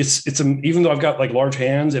yeah, just it's even though I've got large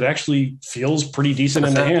hands, it actually feels pretty decent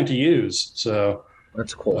in the hand to use. So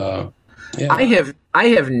that's cool. Yeah. I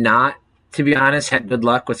have not, to be honest, had good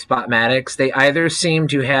luck with Spotmatics. They either seem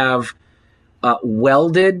to have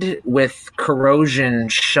welded with corrosion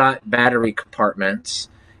shut battery compartments.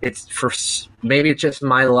 Maybe it's just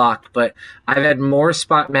my luck, but I've had more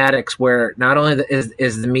Spotmatics where not only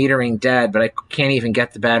is the metering dead, but I can't even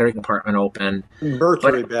get the battery compartment open.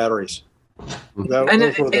 Mercury batteries. No,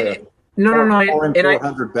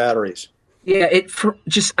 400 batteries. Yeah,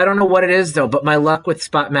 I don't know what it is though, but my luck with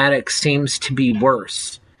Spotmatics seems to be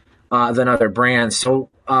worse than other brands. So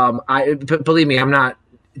but believe me, I'm not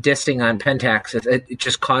dissing on Pentax. It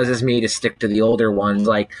just causes me to stick to the older ones,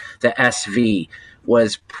 like the SV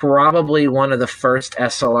was probably one of the first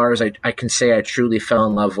SLRs I can say I truly fell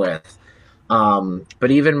in love with.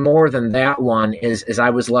 But even more than that one is I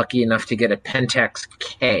was lucky enough to get a Pentax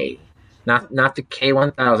K, not the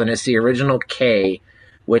K1000. It's the original K,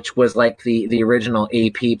 which was like the original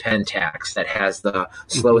AP Pentax that has the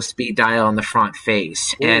slow speed dial on the front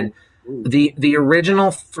face. Ooh. And the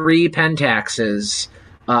original 3 Pentaxes,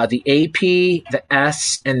 the AP, the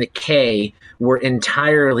S, and the K were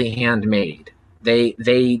entirely handmade.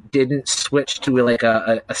 They didn't switch to like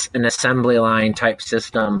an assembly line type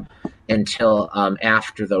system until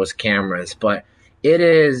after those cameras. But it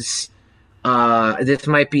is this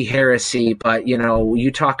might be heresy, but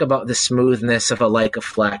you talk about the smoothness of a Leica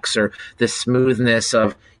Flex or the smoothness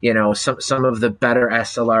of some of the better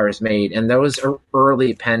SLRs made, and those are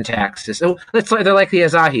early Pentaxes. So they're like the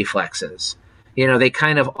Asahi Flexes. They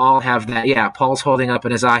kind of all have that. Yeah, Paul's holding up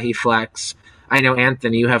an Asahi Flex. I know,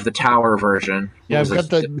 Anthony, you have the Tower version. Yeah, I've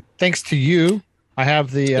got thanks to you, I have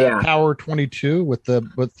the Tower 22 with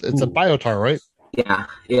it's a Biotar, right?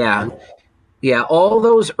 Yeah. All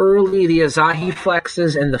those early, the Asahi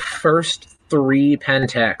Flexes and the first 3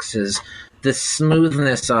 Pentaxes, the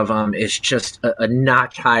smoothness of them is just a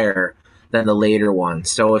notch higher than the later ones.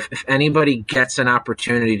 So if anybody gets an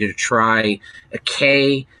opportunity to try a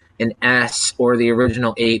K, an S, or the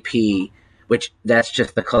original AP, which that's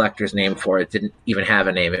just the collector's name for it. It didn't even have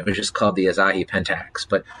a name. It was just called the Asahi Pentax.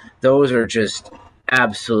 But those are just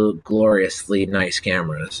absolute gloriously nice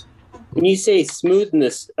cameras. When you say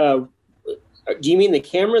smoothness, do you mean the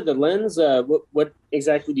camera, the lens? What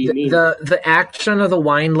exactly do you mean? The action of the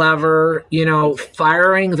wind lever,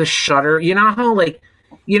 firing the shutter. You know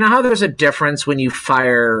how there's a difference when you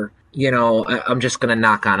fire, I'm just going to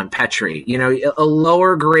knock on Petri. A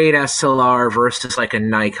lower grade SLR versus like a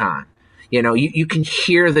Nikon. You can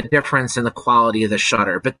hear the difference in the quality of the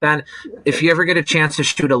shutter. But then if you ever get a chance to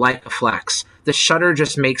shoot a Leica Flex, the shutter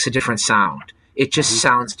just makes a different sound. It just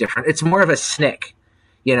sounds different. It's more of a snick,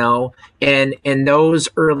 and those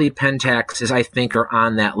early Pentaxes, I think, are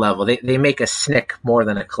on that level. They make a snick more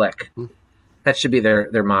than a click. That should be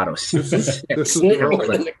their motto. This is an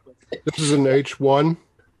H1.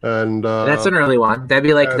 And that's an early one. That'd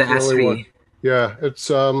be like the SV. Yeah,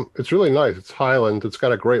 it's really nice. It's Highland. It's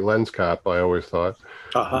got a great lens cap, I always thought.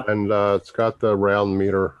 Uh-huh. And it's got the round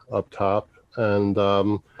meter up top and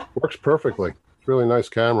works perfectly. It's a really nice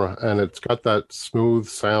camera, and it's got that smooth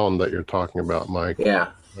sound that you're talking about, Mike. Yeah.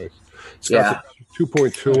 Nice. It's got the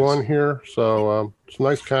 2.2 on here, so it's a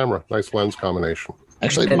nice camera, nice lens combination.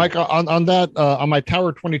 Actually, Mike, on that on my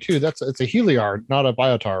Tower 22, it's a Heliard, not a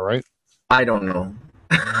Biotar, right? I don't know.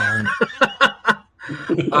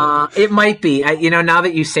 It might be. Now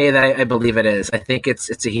that you say that, I believe it is. I think it's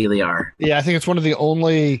a Heliar. Yeah, I think it's one of the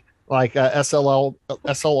only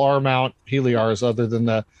SLR mount Heliars other than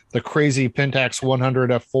the crazy Pentax 100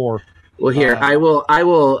 F4. Well, here I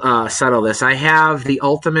will settle this. I have the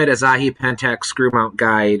Ultimate Asahi Pentax Screw Mount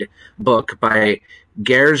Guide book by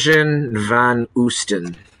Gergen van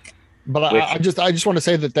Oosten. But I just want to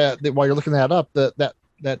say that while you're looking that up,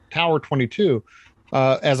 that Tower 22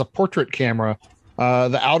 as a portrait camera.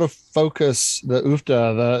 The out of focus, the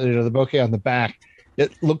UFTA, the bokeh on the back,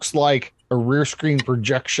 it looks like a rear screen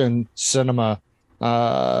projection cinema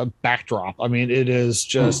backdrop. I mean, it is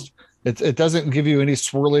just it doesn't give you any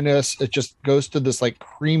swirliness. It just goes to this like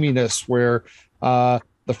creaminess where the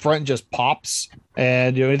front just pops,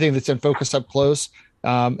 and anything that's in focus up close,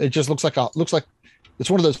 it just looks like it's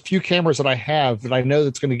one of those few cameras that I have that I know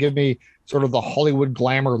that's going to give me sort of the Hollywood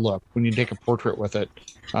glamour look when you take a portrait with it.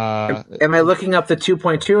 Am I looking up the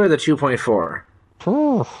 2.2 or the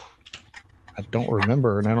 2.4? I don't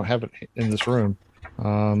remember, and I don't have it in this room.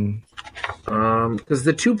 Because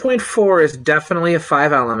the 2.4 is definitely a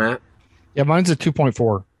 5-element. Yeah, mine's a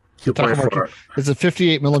 2.4. 2.4. It's a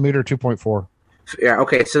 58 millimeter 2.4. Yeah,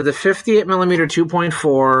 okay. So the 58 millimeter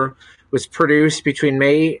 2.4 was produced between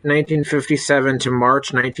May 1957 to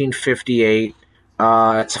March 1958.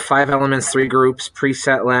 It's 5 elements, 3 groups,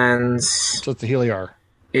 preset lens. So it's a Heliar.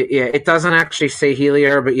 It doesn't actually say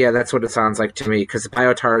Heliar, but yeah, that's what it sounds like to me because the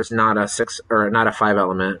Biotar is not a 6 or not a 5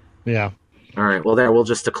 element. Yeah. All right. Well, we'll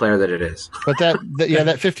just declare that it is. But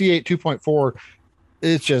that 58 2.4,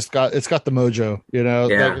 it's got the mojo.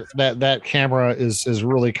 Yeah. That camera is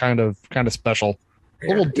really kind of special. A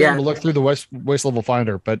little dim to look through the waist level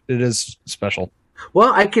finder, but it is special.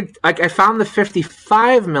 Well, I found the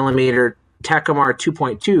 55 millimeter Takumar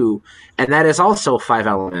 2.2, and that is also 5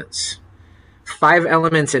 elements. 5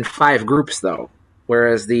 elements in 5 groups, though,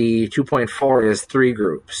 whereas the 2.4 is 3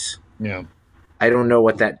 groups. Yeah. I don't know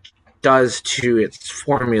what that does to its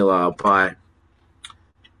formula, but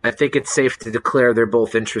I think it's safe to declare they're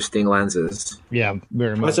both interesting lenses. Yeah,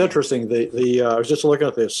 very much. That's interesting. The I was just looking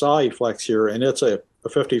at the Sci-Flex here, and it's a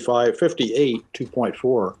 58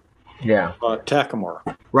 2.4. Yeah. Takumar.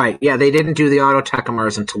 Right. Yeah, they didn't do the auto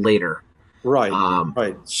Takumars until later. Right.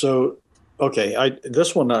 Right. So, okay,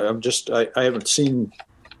 this one I haven't seen.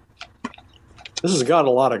 This has got a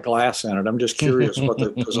lot of glass in it. I'm just curious what the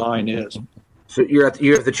design is. So you have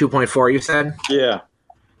the 2.4, you said? Yeah.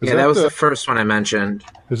 Yeah, that was the first one I mentioned.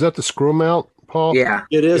 Is that the screw mount, Paul? Yeah.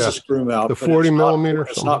 It is a screw mount. The 40 millimeter?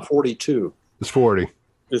 It's not 42. It's 40.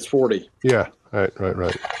 It's 40. Yeah. Right.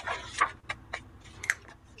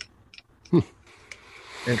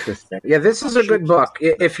 Interesting. Yeah, this is a good book.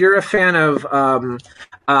 If you're a fan of,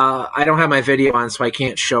 I don't have my video on, so I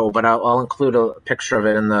can't show, but I'll include a picture of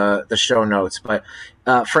it in the show notes. But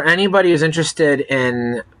for anybody who's interested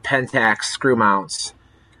in Pentax screw mounts,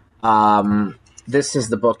 this is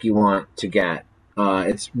the book you want to get.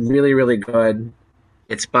 It's really, really good.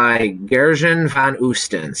 It's by Gergen van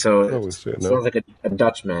Oosten, so it sounds like a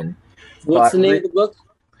Dutchman. What's the name of the book?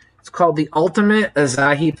 It's called The Ultimate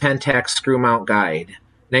Asahi Pentax Screw Mount Guide,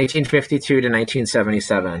 1952 to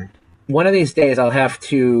 1977. One of these days I'll have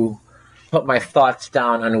to put my thoughts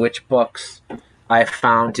down on which books I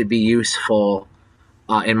found to be useful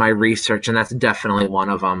in my research, and that's definitely one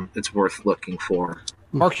of them that's worth looking for.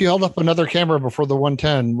 Mark, you held up another camera before the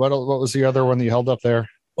 110. What was the other one that you held up there?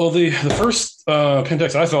 Well, the first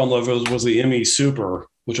Pentax I fell in love with was the ME Super,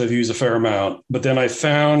 which I've used a fair amount. But then I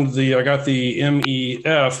got the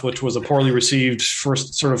MEF, which was a poorly received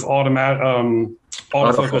first sort of autofocus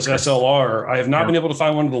SLR. I have not been able to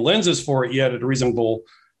find one of the lenses for it yet at a reasonable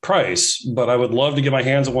price, but I would love to get my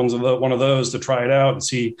hands on one of those to try it out and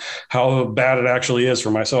see how bad it actually is for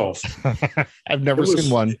myself. I've never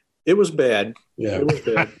seen one. It was bad. Yeah, it was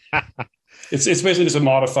bad. It's basically just a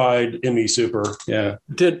modified ME Super. Yeah.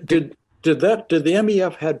 Did the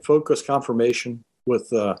MEF had focus confirmation with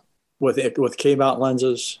K-mount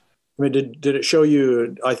lenses? I mean, did it show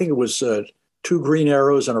you? I think it was 2 green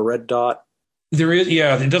arrows and a red dot. There is,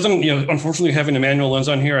 yeah. It doesn't, unfortunately, having a manual lens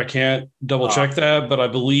on here, I can't double check that, but I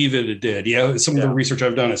believe it did. Yeah, some of the research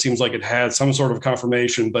I've done, it seems like it had some sort of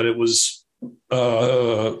confirmation, but it was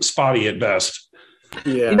spotty at best.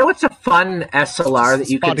 Yeah. You know what's a fun SLR that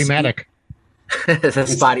you can see? Spotty-matic. It's a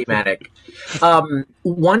Spotty-matic.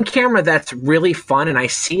 One camera that's really fun, and I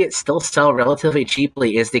see it still sell relatively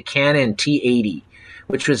cheaply, is the Canon T80,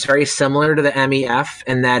 which was very similar to the MEF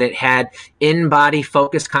in that it had in-body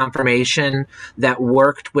focus confirmation that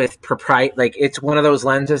worked with it's one of those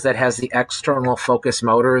lenses that has the external focus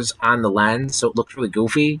motors on the lens, so it looks really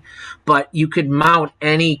goofy. But you could mount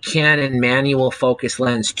any Canon manual focus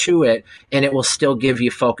lens to it, and it will still give you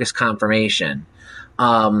focus confirmation.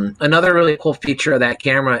 Another really cool feature of that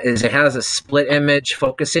camera is it has a split image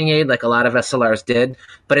focusing aid like a lot of SLRs did,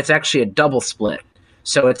 but it's actually a double split.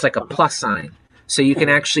 So it's like a plus sign. So you can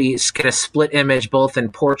actually get a split image both in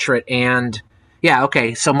portrait and... Yeah,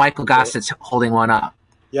 okay, so Michael Gossett's holding one up.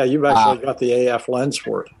 Yeah, you've actually got the AF lens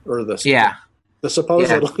for it. Or the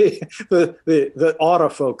supposedly... Yeah. the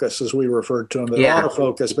autofocus, as we referred to them. The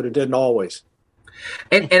autofocus, but it didn't always.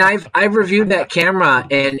 And I've reviewed that camera,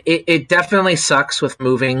 and it definitely sucks with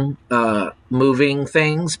moving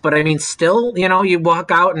things. But I mean, still, you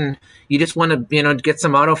walk out and you just want to, get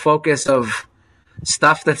some autofocus of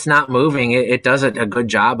stuff that's not moving. It does a good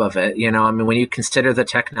job of it. I mean, when you consider the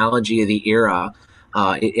technology of the era,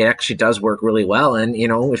 it actually does work really well. And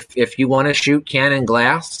if you want to shoot Canon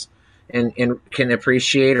glass and can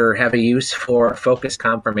appreciate or have a use for focus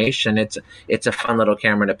confirmation, it's a fun little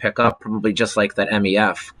camera to pick up, probably just like that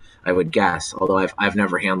MEF, I would guess, although I've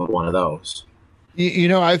never handled one of those.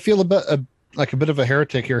 I feel a bit of a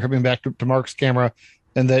heretic here, coming back to Mark's camera,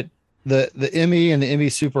 and that the ME and the ME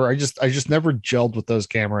Super, I just never gelled with those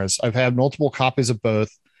cameras. I've had multiple copies of both.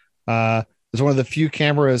 It's one of the few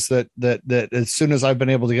cameras that as soon as I've been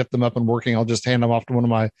able to get them up and working, I'll just hand them off to one of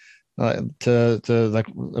my to like,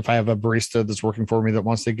 if I have a barista that's working for me that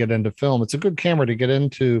wants to get into film. It's a good camera to get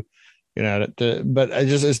into, but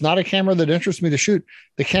it's not a camera that interests me to shoot.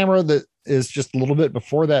 The camera that is just a little bit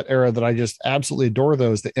before that era that I just absolutely adore,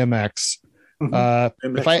 those, the MX.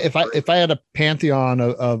 If I had a pantheon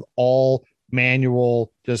of all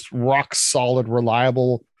manual, just rock solid,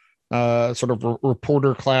 reliable, sort of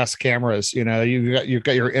reporter class cameras, you've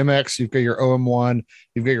got your MX, you've got your OM1,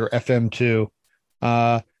 you've got your FM2,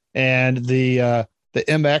 and the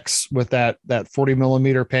MX with that 40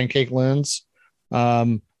 millimeter pancake lens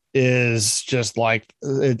is just like,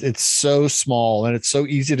 it's so small and it's so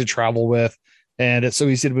easy to travel with. and it's so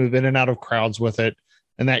easy to move in and out of crowds with it.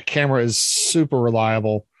 And that camera is super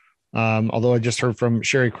reliable. Although I just heard from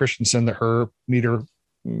Sherry Christensen that her meter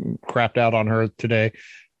crapped out on her today.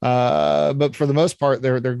 But for the most part,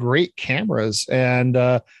 they're great cameras, and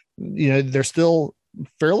they're still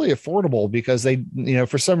fairly affordable because they,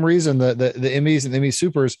 for some reason the Emmys and Emmy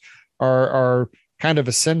Supers are kind of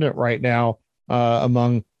ascendant right now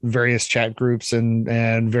among various chat groups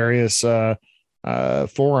and various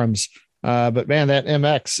forums. But man, that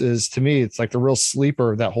MX is, to me, it's like the real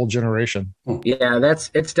sleeper of that whole generation. Yeah,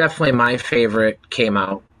 it's definitely my favorite came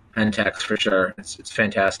out Pentax for sure. It's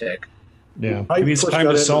fantastic. Yeah, maybe it's time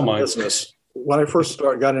to sell mine. When I first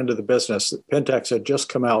got into the business, Pentax had just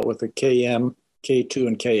come out with the KM, K2,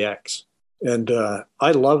 and KX. And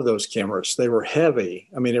I love those cameras. They were heavy.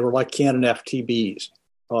 I mean, they were like Canon FTBs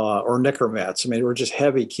or Nikkormats. I mean, they were just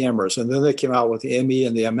heavy cameras. And then they came out with the ME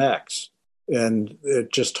and the MX. And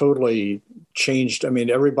it just totally changed. I mean,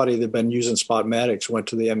 everybody that had been using Spotmatics went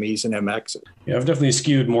to the MEs and MXs. Yeah, I've definitely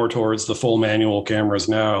skewed more towards the full manual cameras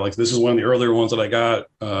now. Like this is one of the earlier ones that I got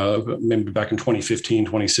maybe back in 2015,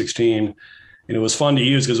 2016. And it was fun to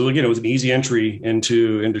use because, again, it was an easy entry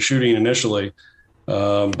into shooting initially.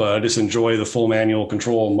 But I just enjoy the full manual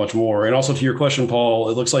control much more. And also to your question, Paul,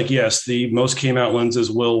 it looks like, yes, the most came out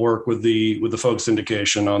lenses will work with the focus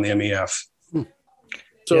indication on the MEF.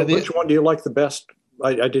 So which one do you like the best?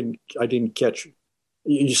 I didn't catch.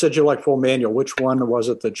 You said you like full manual. Which one was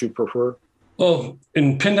it that you prefer? Well,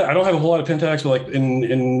 in Pentax, I don't have a whole lot of Pentax, but like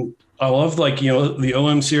in I love the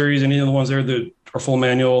OM series, any of the ones there that are full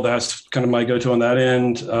manual. That's kind of my go-to on that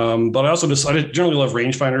end. But I generally love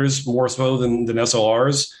rangefinders more so than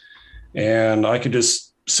SLRs, and I could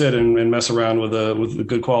just sit and mess around with a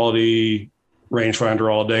good quality rangefinder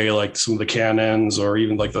all day, like some of the Canons or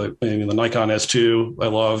even like the Nikon S2 I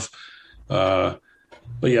love.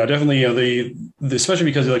 But yeah, definitely, especially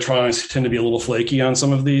because the electronics tend to be a little flaky on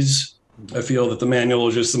some of these. I feel that the manual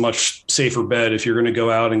is just a much safer bet if you're going to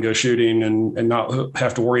go out and go shooting and not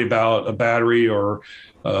have to worry about a battery or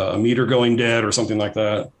a meter going dead or something like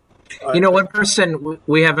that. One person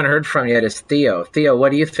we haven't heard from yet is Theo. Theo,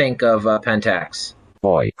 what do you think of Pentax?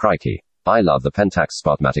 Boy, crikey. I love the Pentax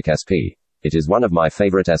Spotmatic SP. It is one of my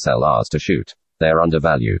favorite SLRs to shoot. They're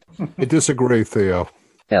undervalued. I disagree, Theo.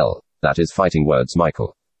 Hell, that is fighting words,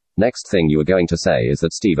 Michael. Next thing you are going to say is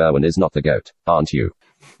that Steve Irwin is not the GOAT, aren't you?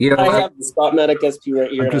 I have the Spotmatic SP right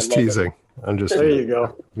here. I'm just teasing. There you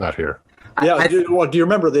go. Not here. Yeah. Do you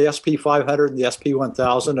remember the SP500 and the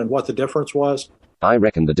SP1000 and what the difference was? I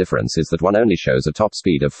reckon the difference is that one only shows a top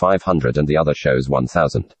speed of 500 and the other shows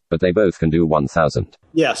 1000, but they both can do 1000.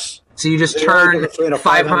 Yes. So you just turn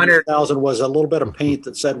 500,000 was a little bit of paint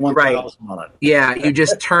that said 1,000 on it. Yeah, you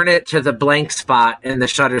just turn it to the blank spot and the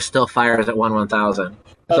shutter still fires at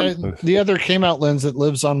 1/1000. The other came out lens that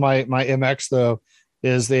lives on my MX though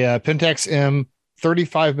is the Pentax M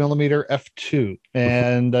 35 millimeter f2,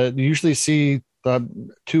 and you usually see the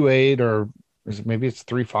 2.8 or maybe it's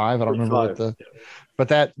 3.5. I don't remember but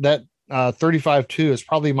that 35-2 is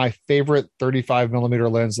probably my favorite 35 millimeter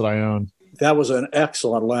lens that I own. That was an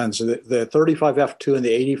excellent lens. The 35 f2 and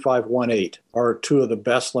the 85 1.8 are two of the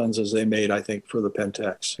best lenses they made, I think, for the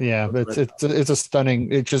Pentax. Yeah, it's a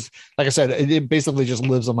stunning. It just, like I said, it basically just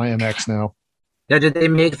lives on my MX now. Now, did they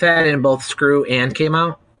make that in both screw and came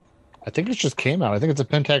out? I think it just came out. I think it's a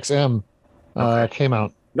Pentax M came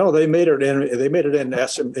out. No, they made it in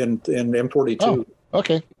M42. Oh,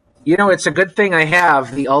 okay. It's a good thing I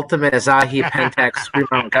have the ultimate Asahi Pentax screw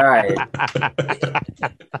mount guide.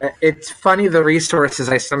 It's funny the resources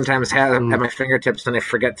I sometimes have at my fingertips and I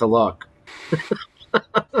forget to look.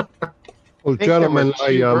 Well, gentlemen,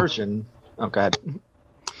 version. Oh, go ahead.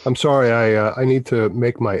 I'm sorry. I need to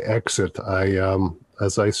make my exit.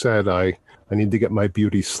 As I said, I need to get my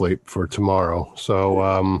beauty sleep for tomorrow. So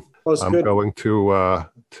I'm going to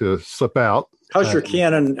slip out. How's your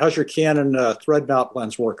Canon thread mount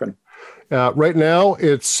lens working? Right now,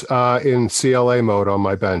 it's in CLA mode on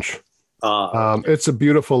my bench. It's a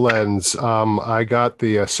beautiful lens. I got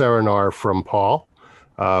the Serenar from Paul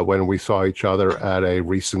when we saw each other at a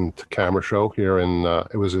recent camera show here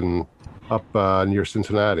it was up near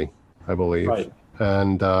Cincinnati, I believe. Right.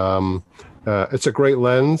 And it's a great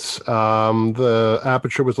lens. The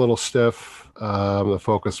aperture was a little stiff. The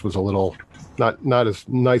focus was a little not as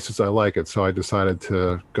nice as I like it, so I decided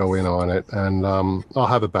to go in on it, and I'll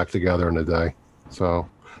have it back together in a day. So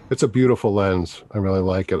it's a beautiful lens. I really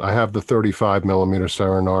like it. I have the 35 millimeter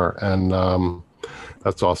Serenar, and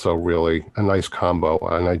that's also really a nice combo.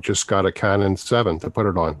 And I just got a Canon 7 to put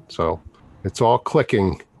it on, so it's all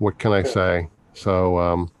clicking. What can I say?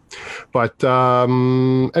 So,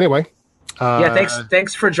 anyway,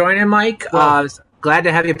 Thanks for joining, Mike. Glad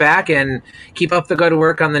to have you back, and keep up the good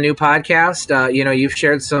work on the new podcast. You've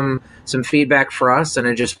shared some feedback for us, and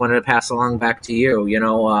I just wanted to pass along back to you.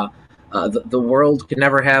 The world could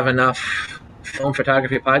never have enough film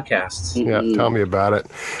photography podcasts. Yeah, tell me about it.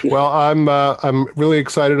 Well, I'm really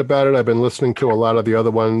excited about it. I've been listening to a lot of the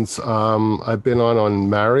other ones. I've been on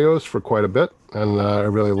Mario's for quite a bit, and I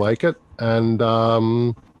really like it.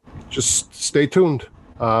 And just stay tuned.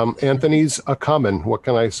 Anthony's a coming. What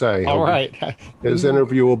can I say? All right. His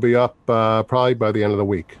interview will be up probably by the end of the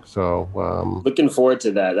week. So looking forward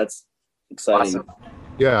to that. That's exciting. Awesome.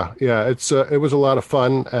 Yeah. It was a lot of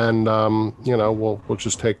fun, and we'll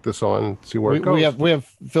just take this on and see where it goes. We have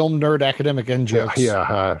film nerd academic in jokes.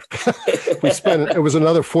 Yeah. It was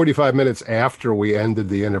another 45 minutes after we ended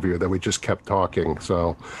the interview that we just kept talking.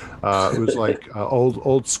 So it was like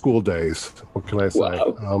old school days. What can I say?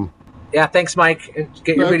 Wow. Yeah, thanks, Mike.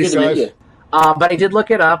 Get your to meet you. But I did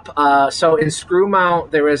look it up. So in screw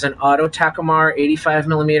mount, there is an Auto Takumar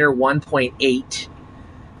 85mm 1.8.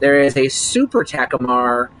 There is a Super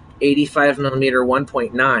Takumar 85mm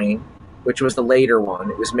 1.9, which was the later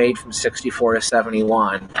one. It was made from 64 to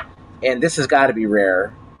 71. And this has got to be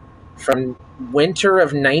rare. From winter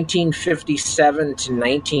of 1957 to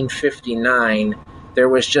 1959, there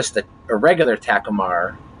was just a regular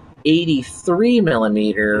Takumar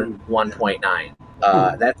 83mm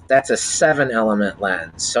 1.9. That's a 7-element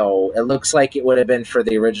lens, so it looks like it would have been for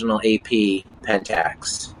the original AP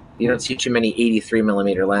Pentax. You don't see too many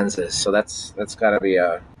 83mm lenses, so that's got to be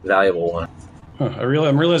a valuable one.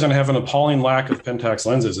 I'm realizing I have an appalling lack of Pentax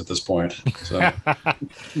lenses at this point. So.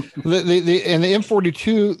 the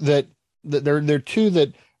M42 that they're two that,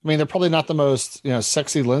 I mean, they're probably not the most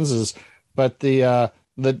sexy lenses, but the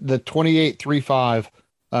 28-35.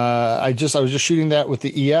 I was just shooting that with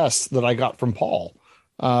the ES that I got from Paul.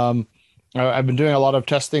 I've been doing a lot of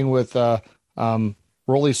testing with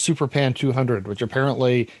Rollei's Superpan 200, which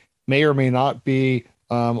apparently may or may not be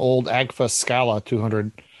old Agfa Scala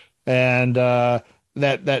 200, and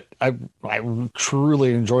that I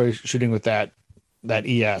truly enjoy shooting with that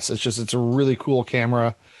ES. It's a really cool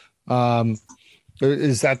camera.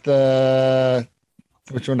 Is that the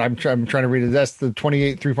which one? I'm trying to read it. That's the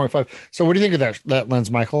 28 3.5. So what do you think of that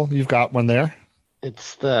lens, Michael? You've got one there.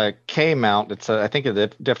 It's the K mount. It's I think a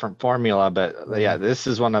different formula, but yeah, this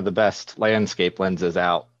is one of the best landscape lenses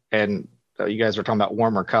out. And you guys were talking about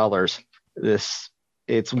warmer colors.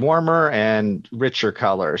 It's warmer and richer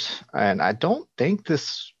colors. And I don't think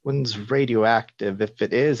this one's radioactive. If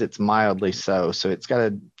it is, it's mildly so. So it's got to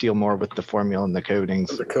deal more with the formula and the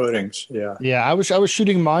coatings. The coatings, yeah. Yeah, I was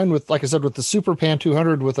shooting mine with, like I said, with the Superpan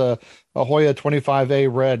 200 with a Hoya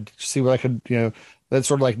 25A red to see what I could, that's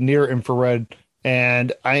sort of like near infrared.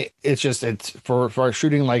 And it's for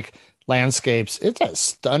shooting like landscapes, it's a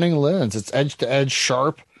stunning lens. It's edge to edge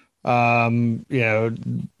sharp. It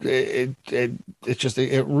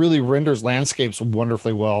really renders landscapes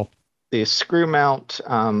wonderfully well. The screw mount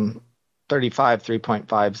 35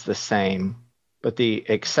 3.5 is the same, but the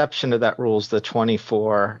exception to that rule is the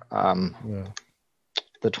 24.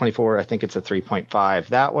 The 24, I think it's a 3.5.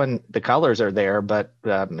 That one, the colors are there, but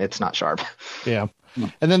it's not sharp. Yeah.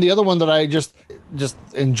 And then the other one that I just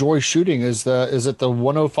enjoy shooting is it the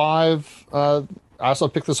 105? I also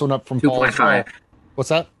picked this one up from 2.5. What's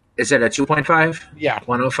that? Is it a 2.5? Yeah.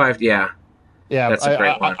 105? Yeah. Yeah. That's a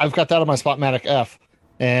great one. I've got that on my Spotmatic F.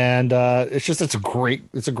 And it's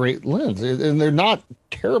a great lens. And they're not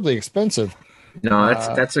terribly expensive. No,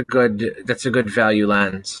 that's a good value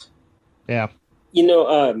lens. Yeah.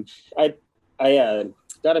 I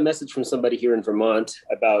got a message from somebody here in Vermont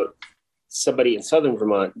about somebody in southern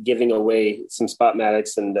Vermont giving away some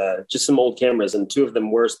Spotmatics and just some old cameras, and two of them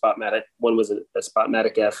were Spotmatic. One was a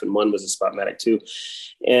Spotmatic F and one was a Spotmatic 2.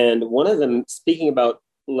 And one of them, speaking about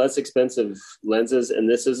less expensive lenses, and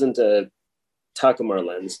this isn't a Takumar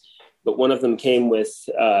lens, but one of them came with,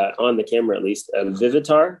 on the camera at least, a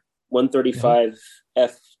Vivitar 135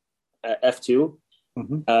 f2,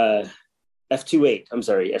 f2.8. I'm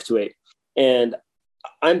sorry, f2.8. And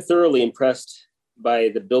I'm thoroughly impressed by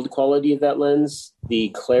the build quality of that lens, the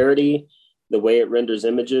clarity, the way it renders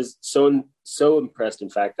images. So impressed, in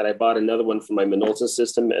fact, that I bought another one for my Minolta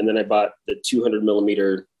system, and then I bought the 200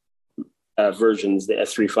 millimeter versions, the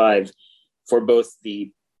f3.5, for both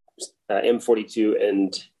the M42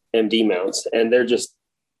 and MD mounts, and they're just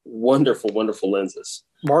wonderful, wonderful lenses.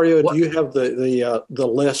 Mario, do you have the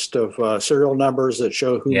list of serial numbers that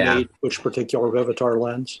show who made which particular Vivitar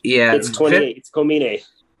lens? Yeah, it's 28. It's Komine.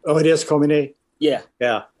 Oh, it is Komine. Yeah.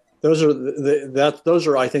 Those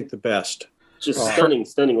are I think the best. Just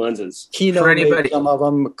stunning lenses. Kino made some of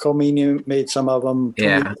them. Komini made some of them.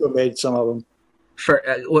 Yeah. Tomiko made some of them. For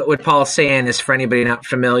what Paul's saying is, for anybody not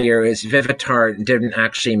familiar, is Vivitar didn't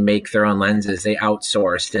actually make their own lenses. They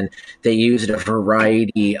outsourced, and they used a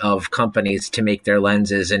variety of companies to make their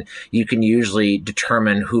lenses, and you can usually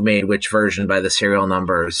determine who made which version by the serial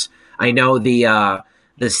numbers. I know the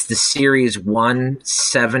series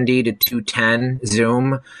 170 to 210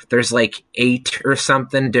 zoom, there's like 8 or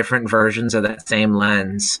something different versions of that same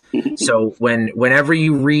lens. So whenever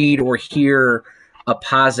you read or hear a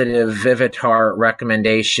positive Vivitar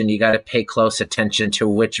recommendation, you got to pay close attention to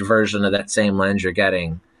which version of that same lens you're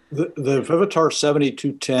getting. The Vivitar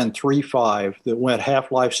 7210 3.5 that went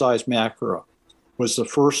half life size macro was the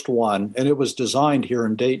first one, and it was designed here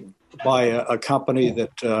in Dayton by a company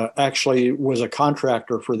that actually was a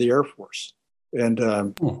contractor for the Air Force. And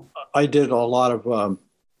I did a lot of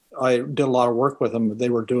work with them.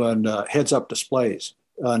 They were doing heads-up displays,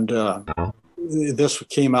 and this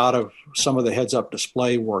came out of some of the heads-up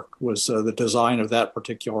display work, was the design of that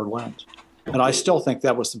particular lens. And I still think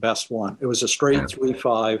that was the best one. It was a straight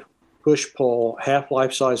 3.5, push-pull,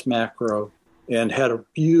 half-life size macro, and had a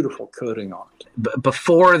beautiful coating on it.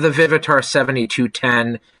 Before the Vivitar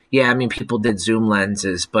 7210, yeah, I mean, people did zoom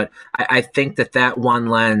lenses, but I think that one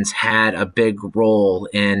lens had a big role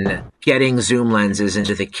in getting zoom lenses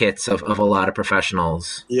into the kits of a lot of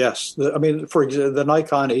professionals. Yes. I mean, for example, the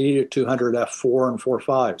Nikon 80-200 f4 and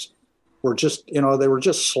 4.5s were just, they were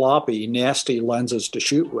just sloppy, nasty lenses to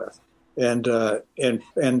shoot with. And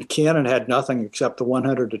Canon had nothing except the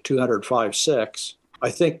 100-200 5.6. I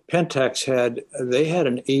think Pentax had an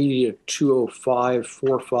 80-205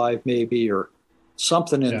 4.5 maybe, or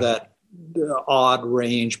something in that odd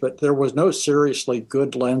range, but there was no seriously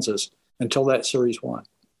good lenses until that series 1.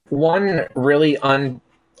 One really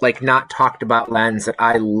not talked about lens that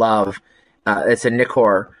I love, it's a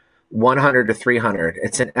Nikkor 100-300.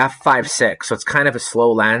 It's an f5.6, so it's kind of a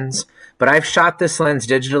slow lens, but I've shot this lens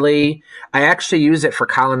digitally. I actually use it for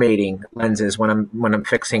collimating lenses when I'm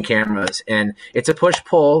fixing cameras, and it's a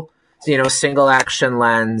push-pull, single action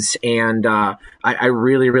lens, and I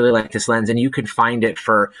really, really like this lens, and you can find it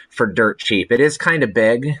for dirt cheap. It is kind of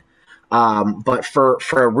big, but for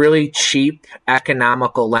a really cheap,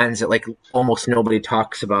 economical lens that like almost nobody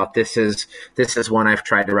talks about, this is one I've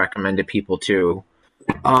tried to recommend to people too.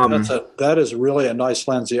 That is really a nice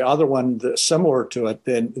lens. The other one that's similar to it,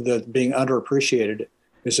 that being underappreciated,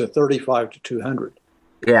 is a 35-200.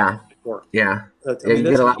 Yeah. Yeah. You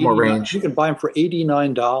get a lot more range. You can buy them for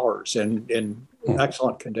 $89 in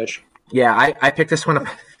excellent condition. Yeah, I picked this one up,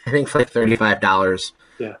 I think, for like $35.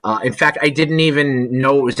 Yeah. In fact, I didn't even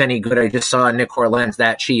know it was any good. I just saw a Nikkor lens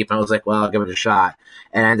that cheap, and I was like, well, I'll give it a shot,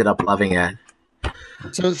 and I ended up loving it.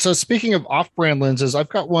 So speaking of off-brand lenses, I've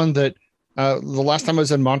got one that the last time I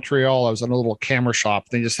was in Montreal, I was in a little camera shop.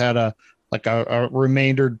 They just had a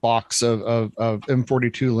remaindered box of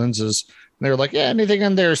M42 lenses. And they were like, yeah, anything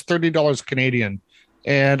in there is $30 Canadian.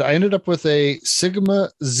 And I ended up with a Sigma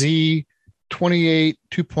Z 28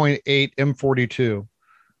 2.8 M42.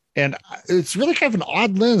 And it's really kind of an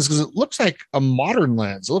odd lens because it looks like a modern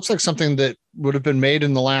lens. It looks like something that would have been made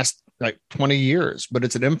in the last 20 years, but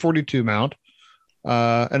it's an M42 mount.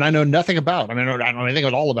 And I know nothing about, I don't know anything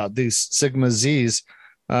at all about these Sigma Zs,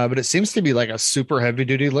 but it seems to be like a super heavy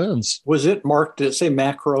duty lens. Was it marked? Did it say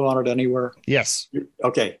macro on it anywhere? Yes.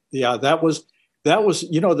 Okay. Yeah, that was,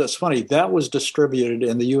 that's funny. That was distributed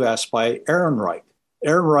in the US by Ehrenreich.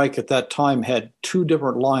 Ehrenreich at that time had 2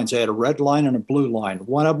 different lines. They had a red line and a blue line.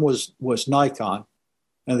 One of them was Nikon,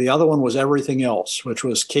 and the other one was everything else, which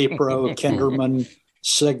was K-Pro, Kinderman,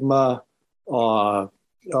 Sigma, Sunpack.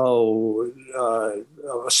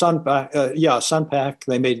 Sunpack.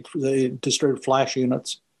 They distributed flash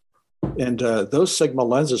units, and those Sigma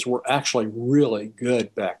lenses were actually really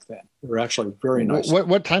good back then. They were actually very nice.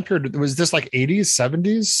 What time period was this? Like 80s,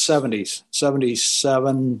 70s?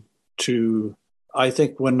 77 to, I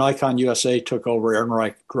think, when Nikon USA took over,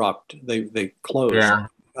 Ehrenreich dropped. They closed. Yeah.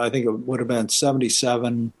 I think it would have been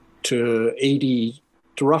 77 to 80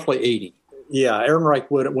 to roughly 80. Yeah, Ehrenreich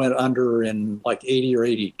went under in like 80 or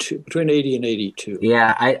 82, between 80 and 82.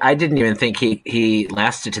 Yeah, I didn't even think he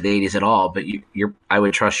lasted to the 80s at all, but I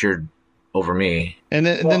would trust you over me. And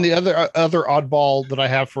then the other oddball that I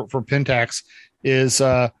have for Pentax is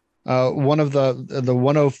one of the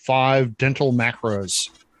 105 dental macros.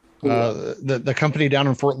 The company down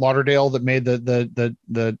in Fort Lauderdale that made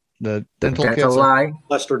the dental kits.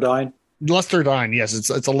 Lester-Dine, yes,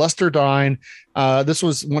 it's a Lester-Dine. This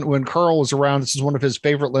was when Carl was around. This is one of his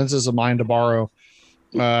favorite lenses of mine to borrow,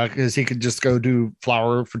 because he could just go do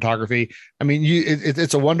flower photography. I mean,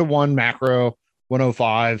 it's a 1-to-1 macro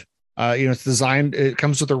 105. It's designed. It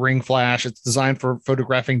comes with a ring flash. It's designed for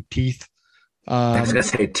photographing teeth. I was gonna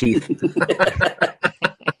say teeth.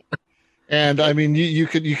 And I mean, you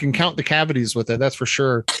can count the cavities with it. That's for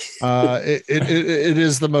sure. It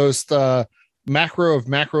is the most macro of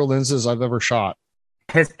macro lenses I've ever shot.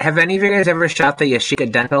 Have any of you guys ever shot the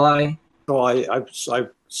Yashica Dental Eye? Oh, I've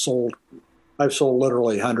sold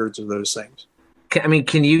literally hundreds of those things.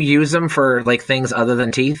 Can you use them for like things other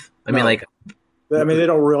than teeth? I mean, they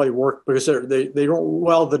don't really work because they don't.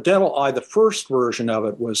 Well, the dental eye, the first version of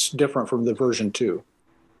it was different from the version 2.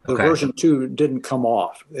 The version 2 didn't come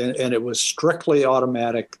off, and it was strictly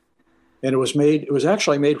automatic, and it was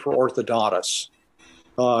actually made for orthodontists.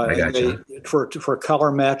 For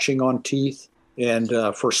color matching on teeth and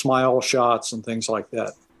for smile shots and things like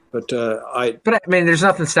that. But I mean, there's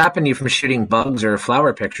nothing stopping you from shooting bugs or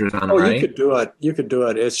flower pictures on them, right? You could do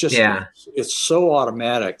it. It's just it's so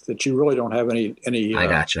automatic that you really don't have any I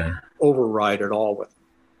gotcha. Override at all with it.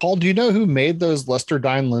 Paul, do you know who made those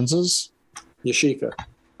Lesterdine lenses? Yashica.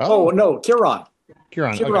 Oh no, Kiron.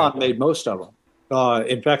 Kiron made most of them.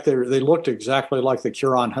 In fact, they looked exactly like the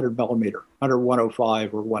Kiron 100 millimeter,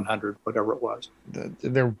 105 or 100, whatever it was.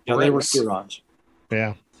 They were Kirons.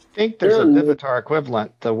 Yeah. I think there's a Vivitar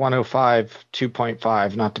equivalent, the 105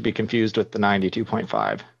 2.5, not to be confused with the 90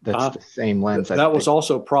 2.5. That's the same lens. That was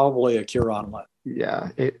also probably a Kiron lens. Yeah,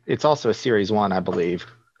 it's also a Series 1, I believe.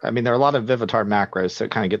 I mean, there are a lot of Vivitar macros, so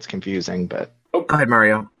it kind of gets confusing. But go ahead,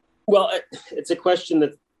 Mario. Well, it's a question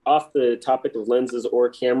that's off the topic of lenses or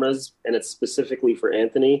cameras, and it's specifically for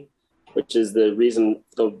Anthony, which is the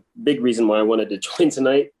big reason why I wanted to join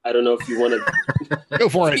tonight. I don't know if you want to go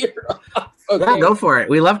for it. Okay. Yeah, go for it.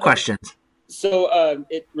 We love questions. So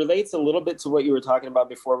it relates a little bit to what you were talking about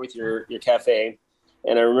before with your cafe.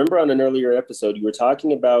 And I remember on an earlier episode, you were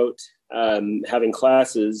talking about having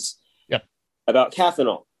classes about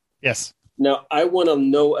Caffenol. Yes. Now, I want to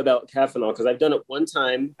know about Caffenol because I've done it one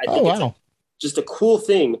time. I think it's just a cool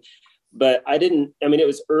thing, but I didn't. I mean, it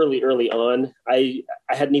was early on. I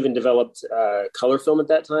hadn't even developed color film at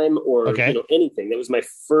that time or anything. That was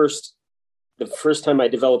the first time I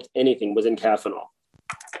developed anything was in Caffenol.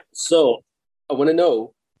 So I want to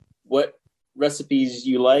know what recipes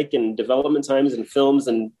you like and development times and films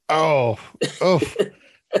and you're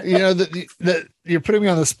putting me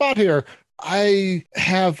on the spot here. I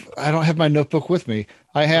don't have my notebook with me.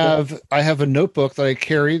 I have a notebook that I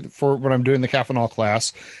carry for when I'm doing the Caffenol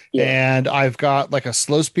class, and I've got like a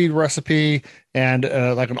slow speed recipe and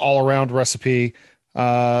like an all around recipe.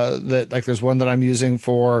 That like there's one that I'm using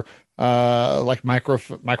for like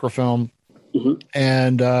microfilm,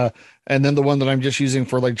 and then the one that I'm just using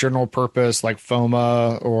for like general purpose, like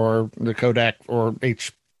FOMA or the Kodak or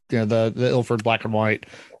the Ilford black and white.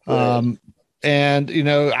 Right. And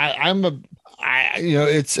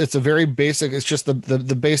it's a very basic. It's just the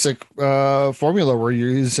basic formula where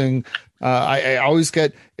you're using. I always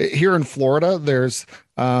get here in Florida. There's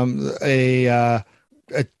a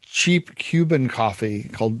cheap Cuban coffee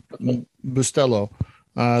called Bustelo.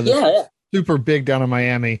 Super big down in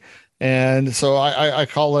Miami, and so I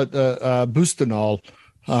call it Bustanol.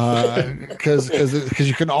 Because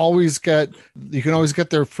you can always get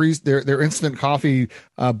their instant coffee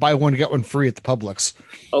buy one get one free at the Publix.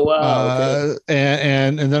 Oh wow! Okay.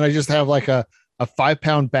 And then I just have like a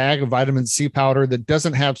 5-pound bag of vitamin C powder that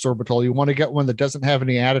doesn't have sorbitol. You want to get one that doesn't have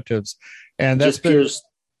any additives, and that's pure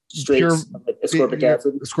ascorbic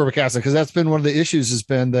acid. Ascorbic acid, because that's been one of the issues. Has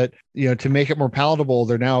been that to make it more palatable,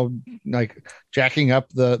 they're now like jacking up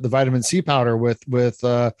the vitamin C powder with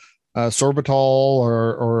sorbitol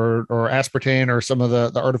or aspartame or some of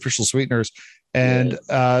the artificial sweeteners, and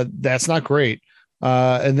that's not great.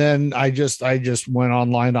 And then I just went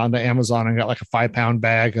online onto Amazon and got like a 5-pound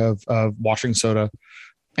bag of washing soda,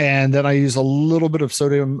 and then I use a little bit of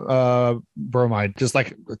sodium bromide, just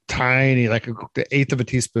like tiny, like the eighth of a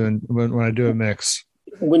teaspoon when I do a mix.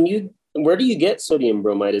 Where do you get sodium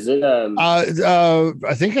bromide? Is it I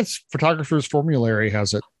think it's Photographer's Formulary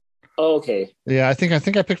has it. Oh, okay. Yeah, I think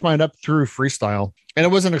I picked mine up through Freestyle, and it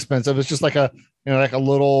wasn't expensive. It's just like a like a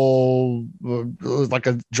little like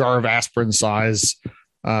a jar of aspirin size,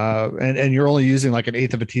 and you're only using like an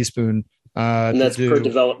eighth of a teaspoon. And that's per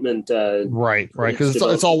development. Right, because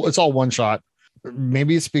it's all one shot.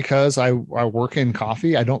 Maybe it's because I work in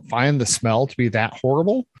coffee. I don't find the smell to be that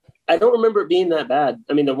horrible. I don't remember it being that bad.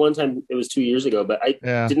 I mean, the one time it was 2 years ago, but I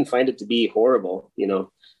didn't find it to be horrible.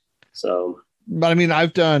 So. But I mean,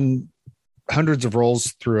 I've done hundreds of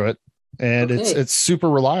rolls through it, and it's super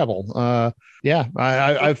reliable. I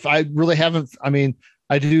really haven't. I mean,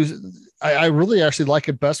 I do. I really actually like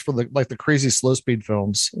it best for the crazy slow speed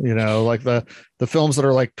films, like the films that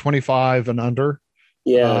are like 25 and under.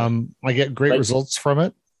 Yeah. I get great results from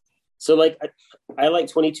it. So like, I like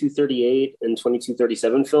 2238 and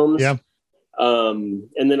 2237 films. Yeah. And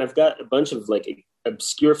then I've got a bunch of like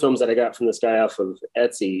obscure films that I got from this guy off of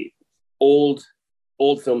Etsy, old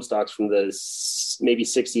film stocks from the maybe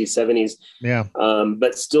 60s, 70s. Yeah.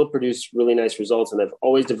 But still produce really nice results. And I've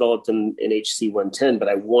always developed them in HC 110, but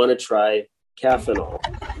I want to try Caffeinol.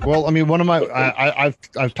 Well, I mean, one of my,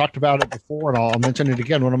 I've talked about it before and I'll mention it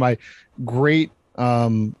again. One of my great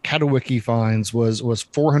Catawiki finds was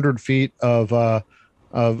 400 feet of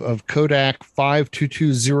Kodak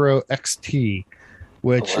 5220 XT,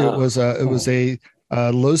 which it was a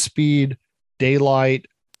low speed daylight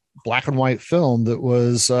black and white film that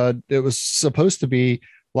was it was supposed to be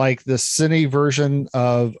like the cine version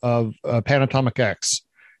of Panatomic X,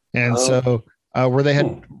 and so where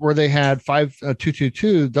they had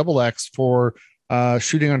 5222 double X for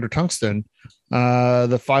shooting under tungsten,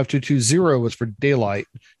 the 5220 was for daylight,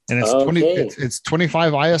 and it's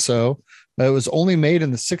 25 ISO. It was only made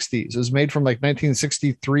in the 60s. It was made from like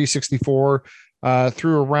 1963, 64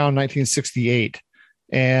 through around 1968,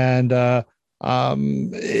 and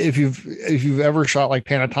if you've ever shot like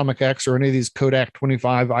Panatomic X or any of these Kodak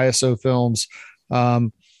 25 ISO films,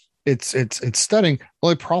 it's stunning. The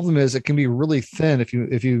only problem is it can be really thin if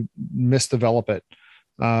you misdevelop it.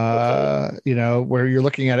 Where you're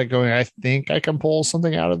looking at it going, I think I can pull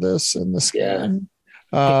something out of this in the scan.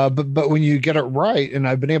 But when you get it right, and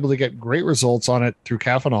I've been able to get great results on it through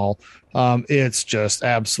Caffeinol, it's just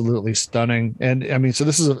absolutely stunning. And I mean, so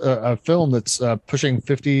this is a film that's pushing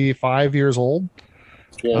 55 years old.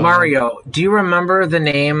 Yeah. Mario, do you remember the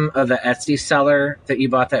name of the Etsy seller that you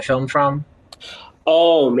bought that film from?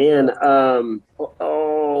 Oh man,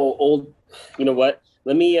 old. You know what?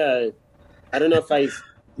 Let me. I don't know if I.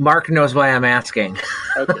 Mark knows why I'm asking.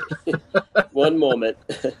 Okay, one moment.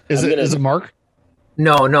 Is it Mark?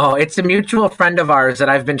 No, it's a mutual friend of ours that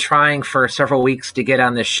I've been trying for several weeks to get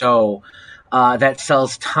on the show that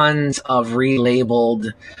sells tons of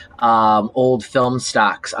relabeled old film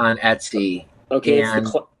stocks on Etsy. Okay,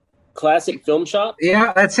 it's the Classic Film Shop?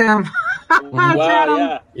 Yeah, that's him.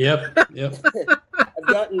 Wow, yeah. Yep.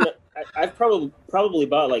 I've probably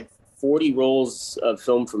bought like 40 rolls of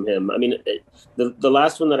film from him. I mean, the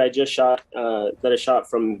last one that I just shot, that I shot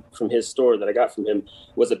from his store that I got from him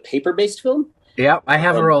was a paper-based film. Yep, I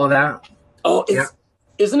have a roll of that. Oh,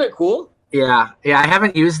 isn't it cool? Yeah, I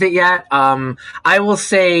haven't used it yet. I will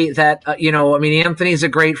say that, Anthony's a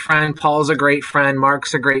great friend, Paul's a great friend,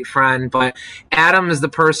 Mark's a great friend, but Adam is the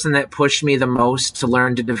person that pushed me the most to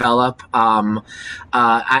learn to develop.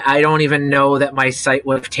 I don't even know that my site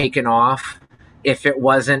would have taken off if it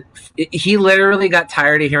wasn't. He literally got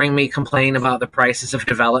tired of hearing me complain about the prices of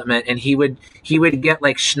development, and he would get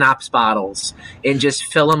like schnapps bottles and just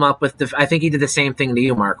fill them up with I think he did the same thing to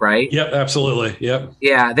you, Mark, right? Yep, absolutely. Yep.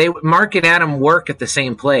 Yeah, Mark and Adam work at the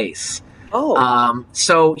same place. Oh.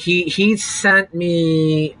 So he sent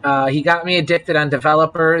me, he got me addicted on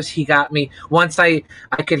developers. He got me, once I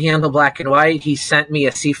could handle black and white, he sent me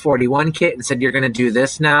a C41 kit and said, you're going to do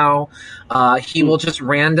this now. He will just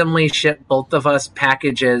randomly ship both of us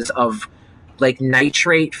packages of like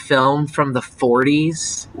nitrate film from the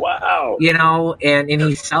 40s. Wow. And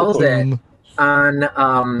he sells it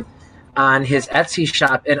on his Etsy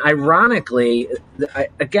shop. And ironically,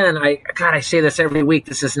 I say this every week,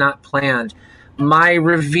 this is not planned. My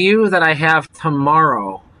review that I have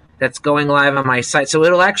tomorrow that's going live on my site, so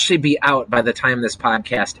it'll actually be out by the time this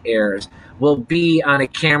podcast airs, will be on a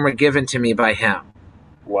camera given to me by him.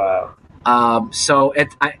 Wow. So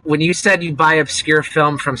when you said you buy obscure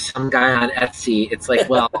film from some guy on Etsy, it's like,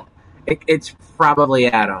 well, it's probably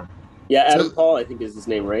Adam. Yeah, Adam Paul, I think is his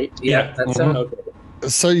name, right? Yeah, that's him. Okay.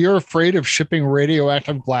 So you're afraid of shipping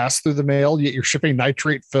radioactive glass through the mail, yet you're shipping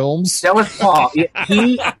nitrate films? That was Paul.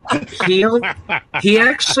 He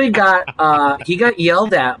actually got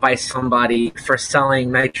yelled at by somebody for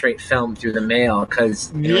selling nitrate film through the mail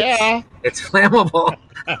because it's flammable.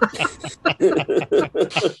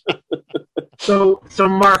 So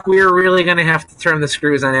Mark, we are really going to have to turn the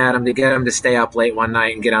screws on Adam to get him to stay up late one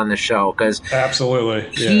night and get on the show because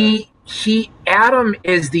absolutely, Adam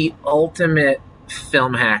is the ultimate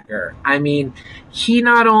film hacker. I mean, he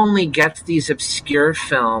not only gets these obscure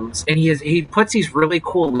films, and he puts these really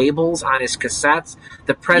cool labels on his cassettes.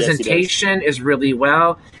 The presentation is really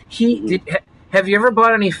well. Have you ever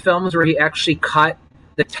bought any films where he actually cut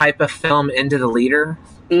the type of film into the leader?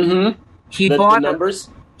 Mm-hmm. He bought numbers.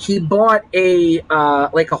 He bought a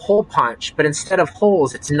like a hole punch, but instead of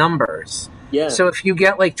holes, it's numbers. Yeah. So if you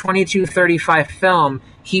get like 2235 film,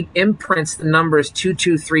 he imprints the numbers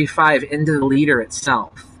 2235 into the leader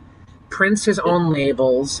itself. Prints his own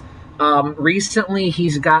labels. Recently,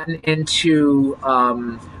 he's gotten into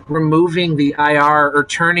removing the IR or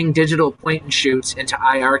turning digital point and shoots into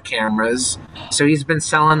IR cameras. So he's been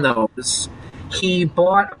selling those. He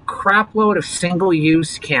bought a crap load of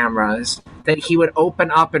single-use cameras that he would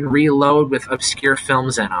open up and reload with obscure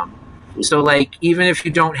films in them. So, like, even if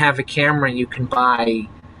you don't have a camera, you can buy...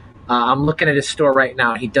 I'm looking at his store right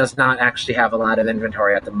now. He does not actually have a lot of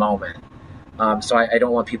inventory at the moment. So I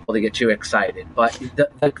don't want people to get too excited. But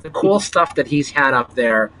the cool stuff that he's had up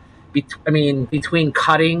there, between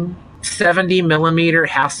cutting 70mm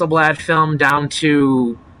Hasselblad film down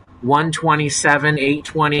to 127,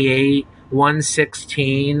 828,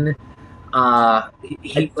 116. I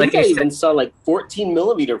even saw like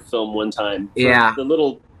 14mm film one time. For the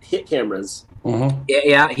little hit cameras. Mm-hmm.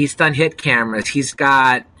 Yeah, he's done hit cameras. He's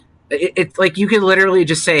got... It's like you could literally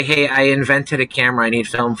just say, "Hey, I invented a camera. I need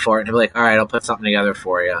film for it," and he'll be like, "All right, I'll put something together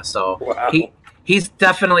for you." So wow. He's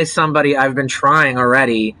definitely somebody I've been trying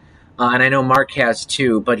already, and I know Mark has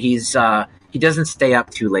too. But he doesn't stay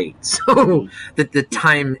up too late, so the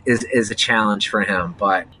time is a challenge for him.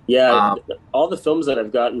 But yeah, all the films that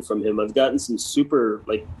I've gotten from him, I've gotten some super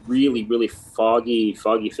like really really foggy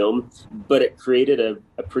film, but it created a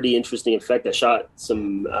pretty interesting effect. I shot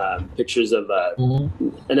some pictures of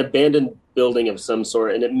an abandoned building of some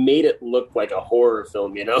sort, and it made it look like a horror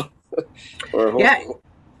film, you know?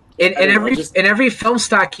 In every film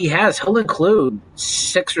stock he has, he'll include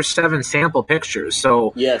 6 or 7 sample pictures.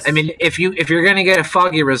 So yes. I mean, if you're going to get a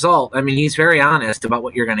foggy result, I mean, he's very honest about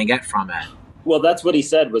what you're going to get from it. Well, that's what he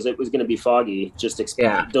said, was it was going to be foggy. Just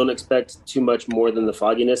don't expect too much more than the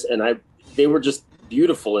fogginess. And they were just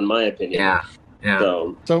beautiful, in my opinion. Yeah.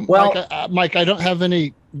 So Mike, I don't have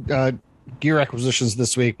any gear acquisitions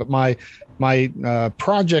this week, but my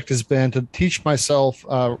project has been to teach myself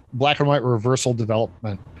black and white reversal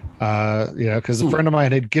development. Because a friend of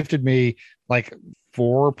mine had gifted me like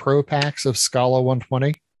 4 pro packs of Scala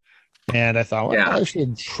 120, and I thought, I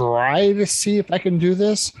should try to see if I can do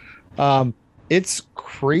this. It's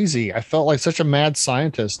crazy. I felt like such a mad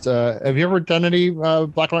scientist. Have you ever done any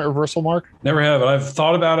black and white reversal, Mark? Never have. I've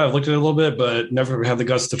thought about it. I've looked at it a little bit, but never had the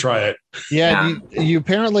guts to try it. Yeah. You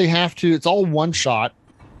apparently have to. It's all one shot.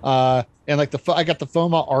 And like I got the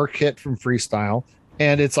FOMA R kit from Freestyle,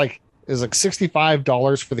 and it's like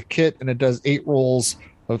 $65 for the kit, and it does 8 rolls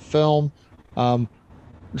of film.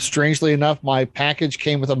 Strangely enough, my package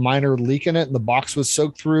came with a minor leak in it, and the box was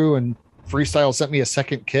soaked through, and Freestyle sent me a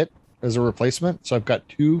second kit as a replacement. So I've got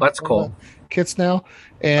 2 That's cool kits now.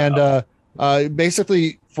 And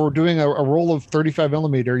basically for doing a roll of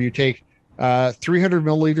 35mm, you take 300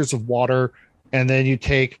 milliliters of water, and then you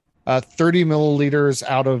take 30 milliliters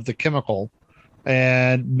out of the chemical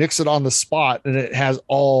and mix it on the spot. And it has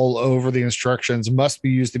all over the instructions: must be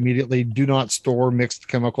used immediately, do not store mixed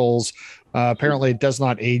chemicals. Apparently it does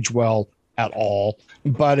not age well at all,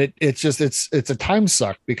 but it's a time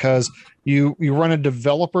suck, because you run a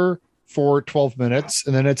developer for 12 minutes,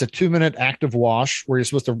 and then it's a 2-minute active wash where you're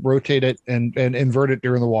supposed to rotate it and invert it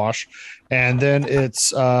during the wash. And then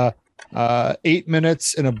it's 8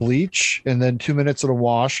 minutes in a bleach, and then 2 minutes in a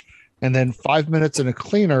wash, and then 5 minutes in a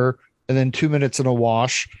cleaner, and then 2 minutes in a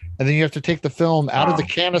wash. And then you have to take the film out of the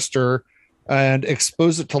canister and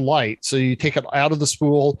expose it to light. So you take it out of the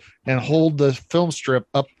spool and hold the film strip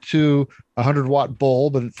up to a 100-watt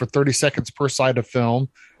bulb, and for 30 seconds per side of film,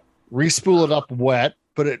 re-spool it up wet,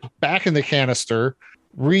 put it back in the canister,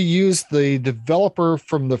 reuse the developer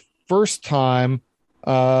from the first time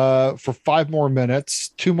for 5 more minutes,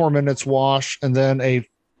 2 more minutes wash, and then a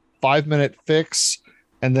 5-minute fix,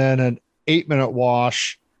 and then an 8-minute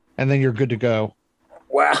wash, and then you're good to go.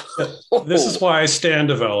 Wow. This is why I stand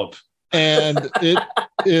develop. And it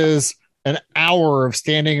is an hour of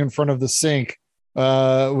standing in front of the sink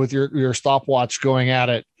with your stopwatch going at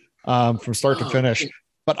it from start to finish.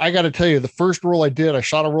 But I got to tell you, the first roll I did, I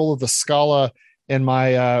shot a roll of the Scala in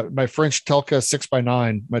my French Telka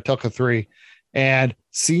 6x9, my Telka 3, and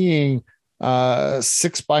seeing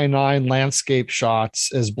 6x9 landscape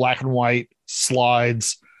shots as black and white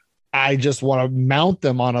slides, I just want to mount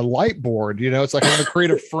them on a light board. It's like I'm going to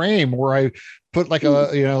create a frame where I put like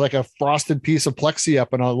a frosted piece of plexi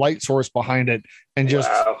up and a light source behind it, and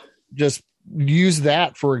just use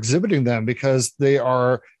that for exhibiting them, because they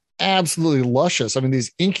are absolutely luscious. I mean,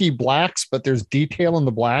 these inky blacks, but there's detail in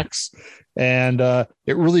the blacks, and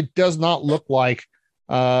it really does not look like,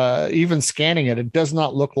 even scanning it does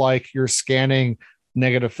not look like you're scanning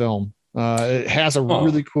negative film. It has a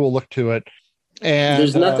really cool look to it. And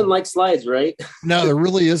there's nothing like slides, right? No, there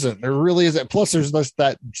really isn't. There really isn't. Plus, there's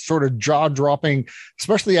that sort of jaw-dropping,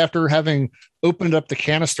 especially after having opened up the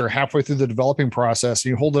canister halfway through the developing process.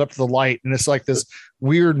 And you hold it up to the light, and it's like this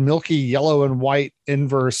weird, milky yellow and white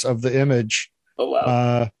inverse of the image. Oh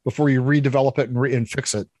wow! Before you redevelop it and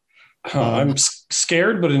fix it. I'm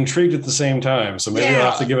scared but intrigued at the same time, so maybe I'll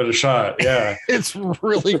have to give it a shot. Yeah, it's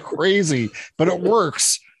really crazy, but it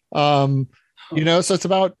works. So it's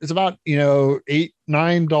about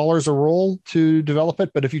 $8-9 a roll to develop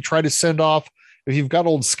it. But if you try to send off, if you've got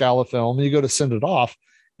old Scala film, you go to send it off,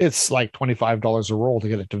 it's like $25 a roll to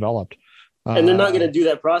get it developed. And they're not going to do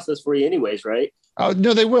that process for you anyways, right? Oh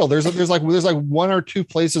no, they will. There's like 1 or 2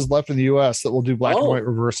 places left in the U.S. that will do black and white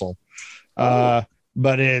reversal, but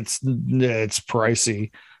it's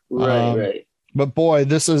pricey. Right. But boy,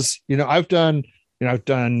 this is I've done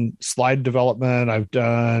slide development, I've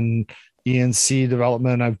done ENC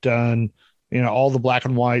development, I've done all the black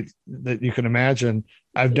and white that you can imagine.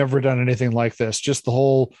 I've never done anything like this. Just the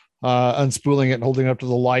whole unspooling it and holding it up to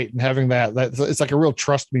the light and having that it's like a real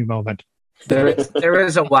trust me moment. There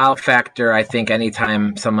is a wow factor, I think,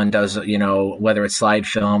 anytime someone does, whether it's slide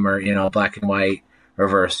film or, black and white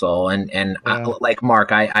reversal. And like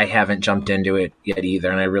Mark, I haven't jumped into it yet either,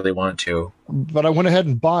 and I really want to. But I went ahead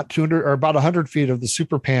and bought 200 or about 100 feet of the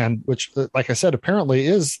Super Pan, which, like I said, apparently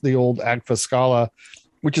is the old Agfa Scala,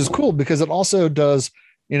 which is cool because it also does,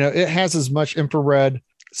 it has as much infrared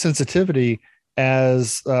sensitivity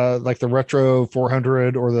as like the Retro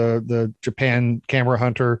 400 or the Japan Camera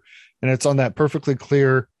Hunter. And it's on that perfectly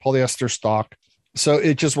clear polyester stock. So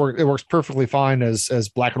it works perfectly fine as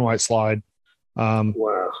black and white slide.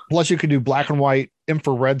 Wow. Plus you could do black and white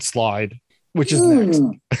infrared slide, which is next.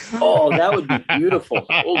 Oh, that would be beautiful.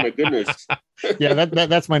 Oh my goodness. Yeah,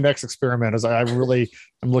 that's my next experiment. I'm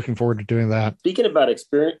looking forward to doing that. Speaking about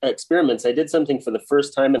experiments, I did something for the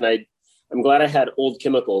first time, and I'm glad I had old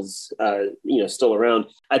chemicals, still around.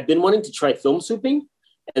 I've been wanting to try film souping.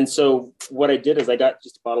 And so what I did is I got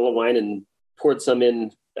just a bottle of wine and poured some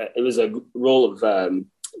in. It was a roll of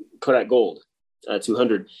Kodak Gold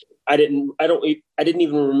 200. I didn't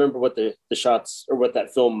even remember what the shots or what I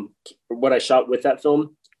shot with that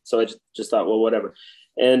film. So I just thought, well, whatever.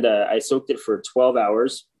 And I soaked it for 12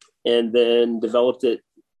 hours and then developed it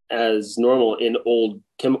as normal in old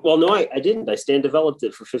chemical. Well, no, I didn't. I developed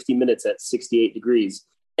it for 50 minutes at 68 degrees.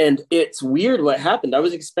 And it's weird what happened. I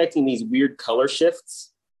was expecting these weird color shifts.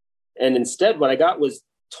 And instead, what I got was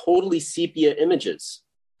totally sepia images.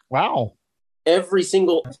 Wow. Every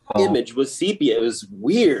single image was sepia. It was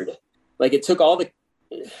weird. Like it took all the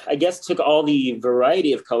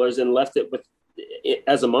variety of colors and left it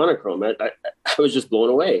as a monochrome. I was just blown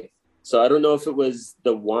away. So I don't know if it was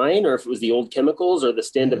the wine or if it was the old chemicals or the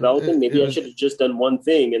stand developing. Maybe I should have just done one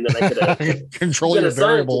thing and then I could have control your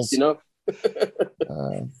variables.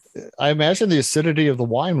 I imagine the acidity of the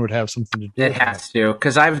wine would have something to do. It has to,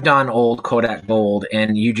 because I've done old Kodak Gold,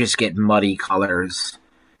 and you just get muddy colors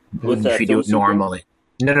if you do it normally.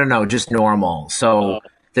 No, just normal. So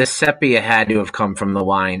the sepia had to have come from the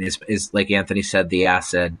wine. Is like Anthony said, the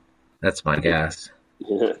acid. That's my guess.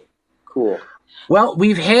 Yeah. Cool. Well,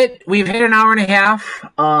 we've hit an hour and a half.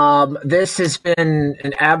 This has been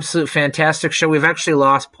an absolute fantastic show. We've actually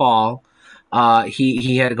lost Paul.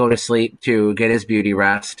 He had to go to sleep to get his beauty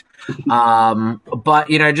rest.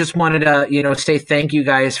 But, I just wanted to, say thank you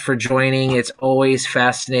guys for joining. It's always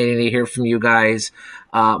fascinating to hear from you guys.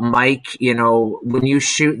 Mike, when you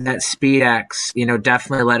shoot that SpeedX,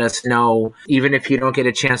 definitely let us know. Even if you don't get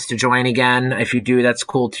a chance to join again, if you do, that's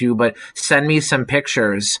cool too. But send me some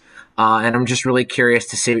pictures. And I'm just really curious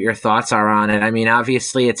to see what your thoughts are on it. I mean,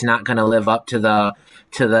 obviously it's not going to live up to the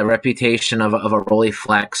reputation of a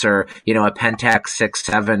Rolleiflex or, a Pentax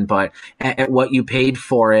 6.7, but at what you paid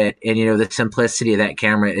for it and, the simplicity of that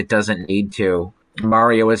camera, it doesn't need to.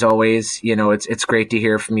 Mario, as always, it's great to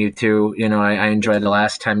hear from you too. I enjoyed the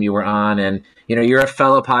last time you were on, and, you're a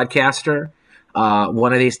fellow podcaster.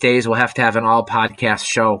 One of these days we'll have to have an all podcast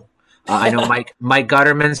show. I know Mike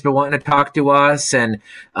Gutterman's been wanting to talk to us and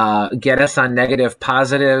get us on negative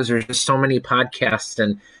positives. There's just so many podcasts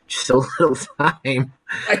and just so little time.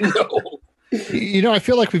 I know. I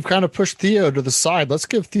feel like we've kind of pushed Theo to the side. Let's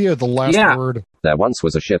give Theo the last word. There once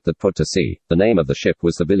was a ship that put to sea. The name of the ship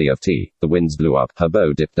was the Billy of Tea. The winds blew up, her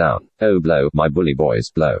bow dipped down. Oh, blow, my bully boys,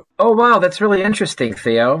 blow. Oh, wow, that's really interesting,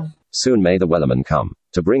 Theo. Soon may the Wellerman come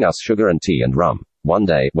to bring us sugar and tea and rum. One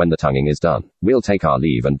day, when the tonguing is done, we'll take our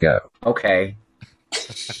leave and go. Okay.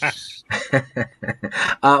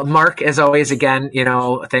 Mark, as always, again,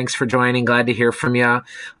 thanks for joining. Glad to hear from you.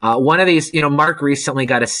 One of these, Mark recently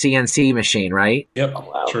got a CNC machine, right? Yep. Oh,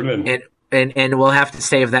 wow. Sure did. And we'll have to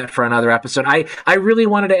save that for another episode. I really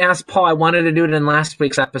wanted to ask Paul. I wanted to do it in last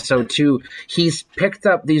week's episode too. He's picked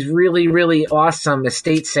up these really, really awesome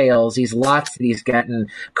estate sales, these lots that he's getting,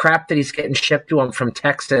 crap that he's getting shipped to him from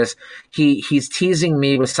Texas. He's teasing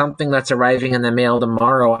me with something that's arriving in the mail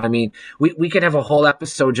tomorrow. I mean, we could have a whole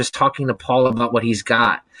episode just talking to Paul about what he's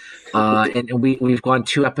got. And we've gone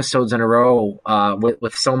 2 episodes in a row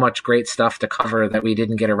with so much great stuff to cover that we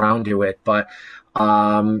didn't get around to it. But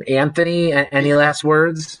Anthony, any last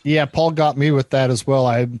words? Yeah, Paul got me with that as well.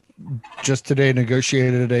 I just today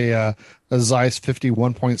negotiated a Zeiss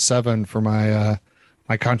 51.7 for my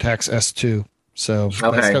Contax S2. So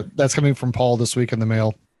that's coming from Paul this week in the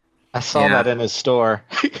mail. I saw that in his store.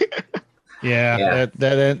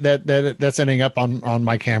 That's ending up on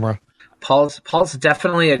my camera. Paul's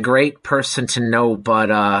definitely a great person to know,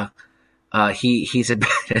 but he's a bad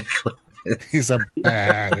influence. He's a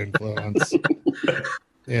bad influence.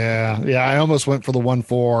 Yeah. I almost went for the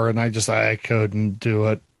 1.4, and I couldn't do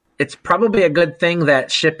it. It's probably a good thing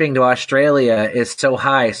that shipping to Australia is so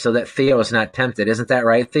high, so that Theo's not tempted. Isn't that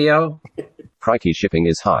right, Theo? Crikey, shipping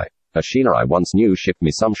is high. A Sheila I once knew shipped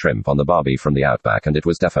me some shrimp on the Barbie from the Outback, and it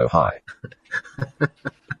was defo high.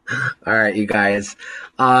 All right, you guys.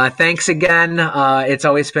 Thanks again. It's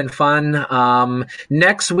always been fun.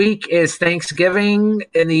 Next week is Thanksgiving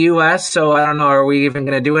in the U.S., so I don't know. Are we even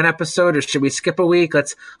going to do an episode, or should we skip a week?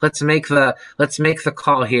 Let's make the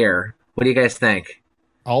call here. What do you guys think?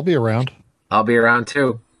 I'll be around. I'll be around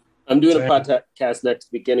too. I'm doing a podcast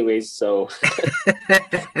next week anyways, so.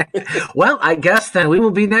 Well, I guess then we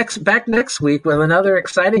will be back next week with another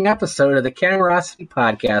exciting episode of the Camerosity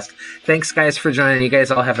Podcast. Thanks, guys, for joining. You guys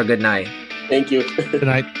all have a good night. Thank you. Good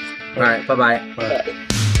night. All right, bye-bye. Bye.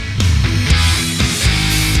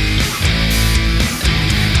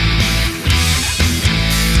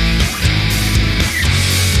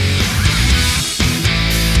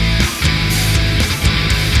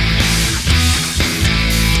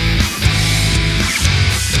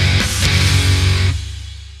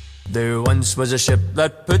 There once was a ship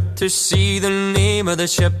that put to sea. The name of the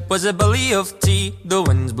ship was a Billy of Tea. The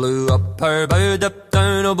winds blew up her bow, up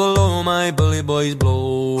down, oh below my bully boys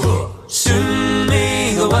blow. Soon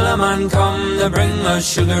may the Wellerman come to bring us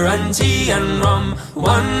sugar and tea and rum.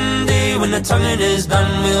 One day when the tonguing is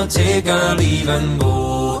done, we'll take our leave and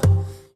go.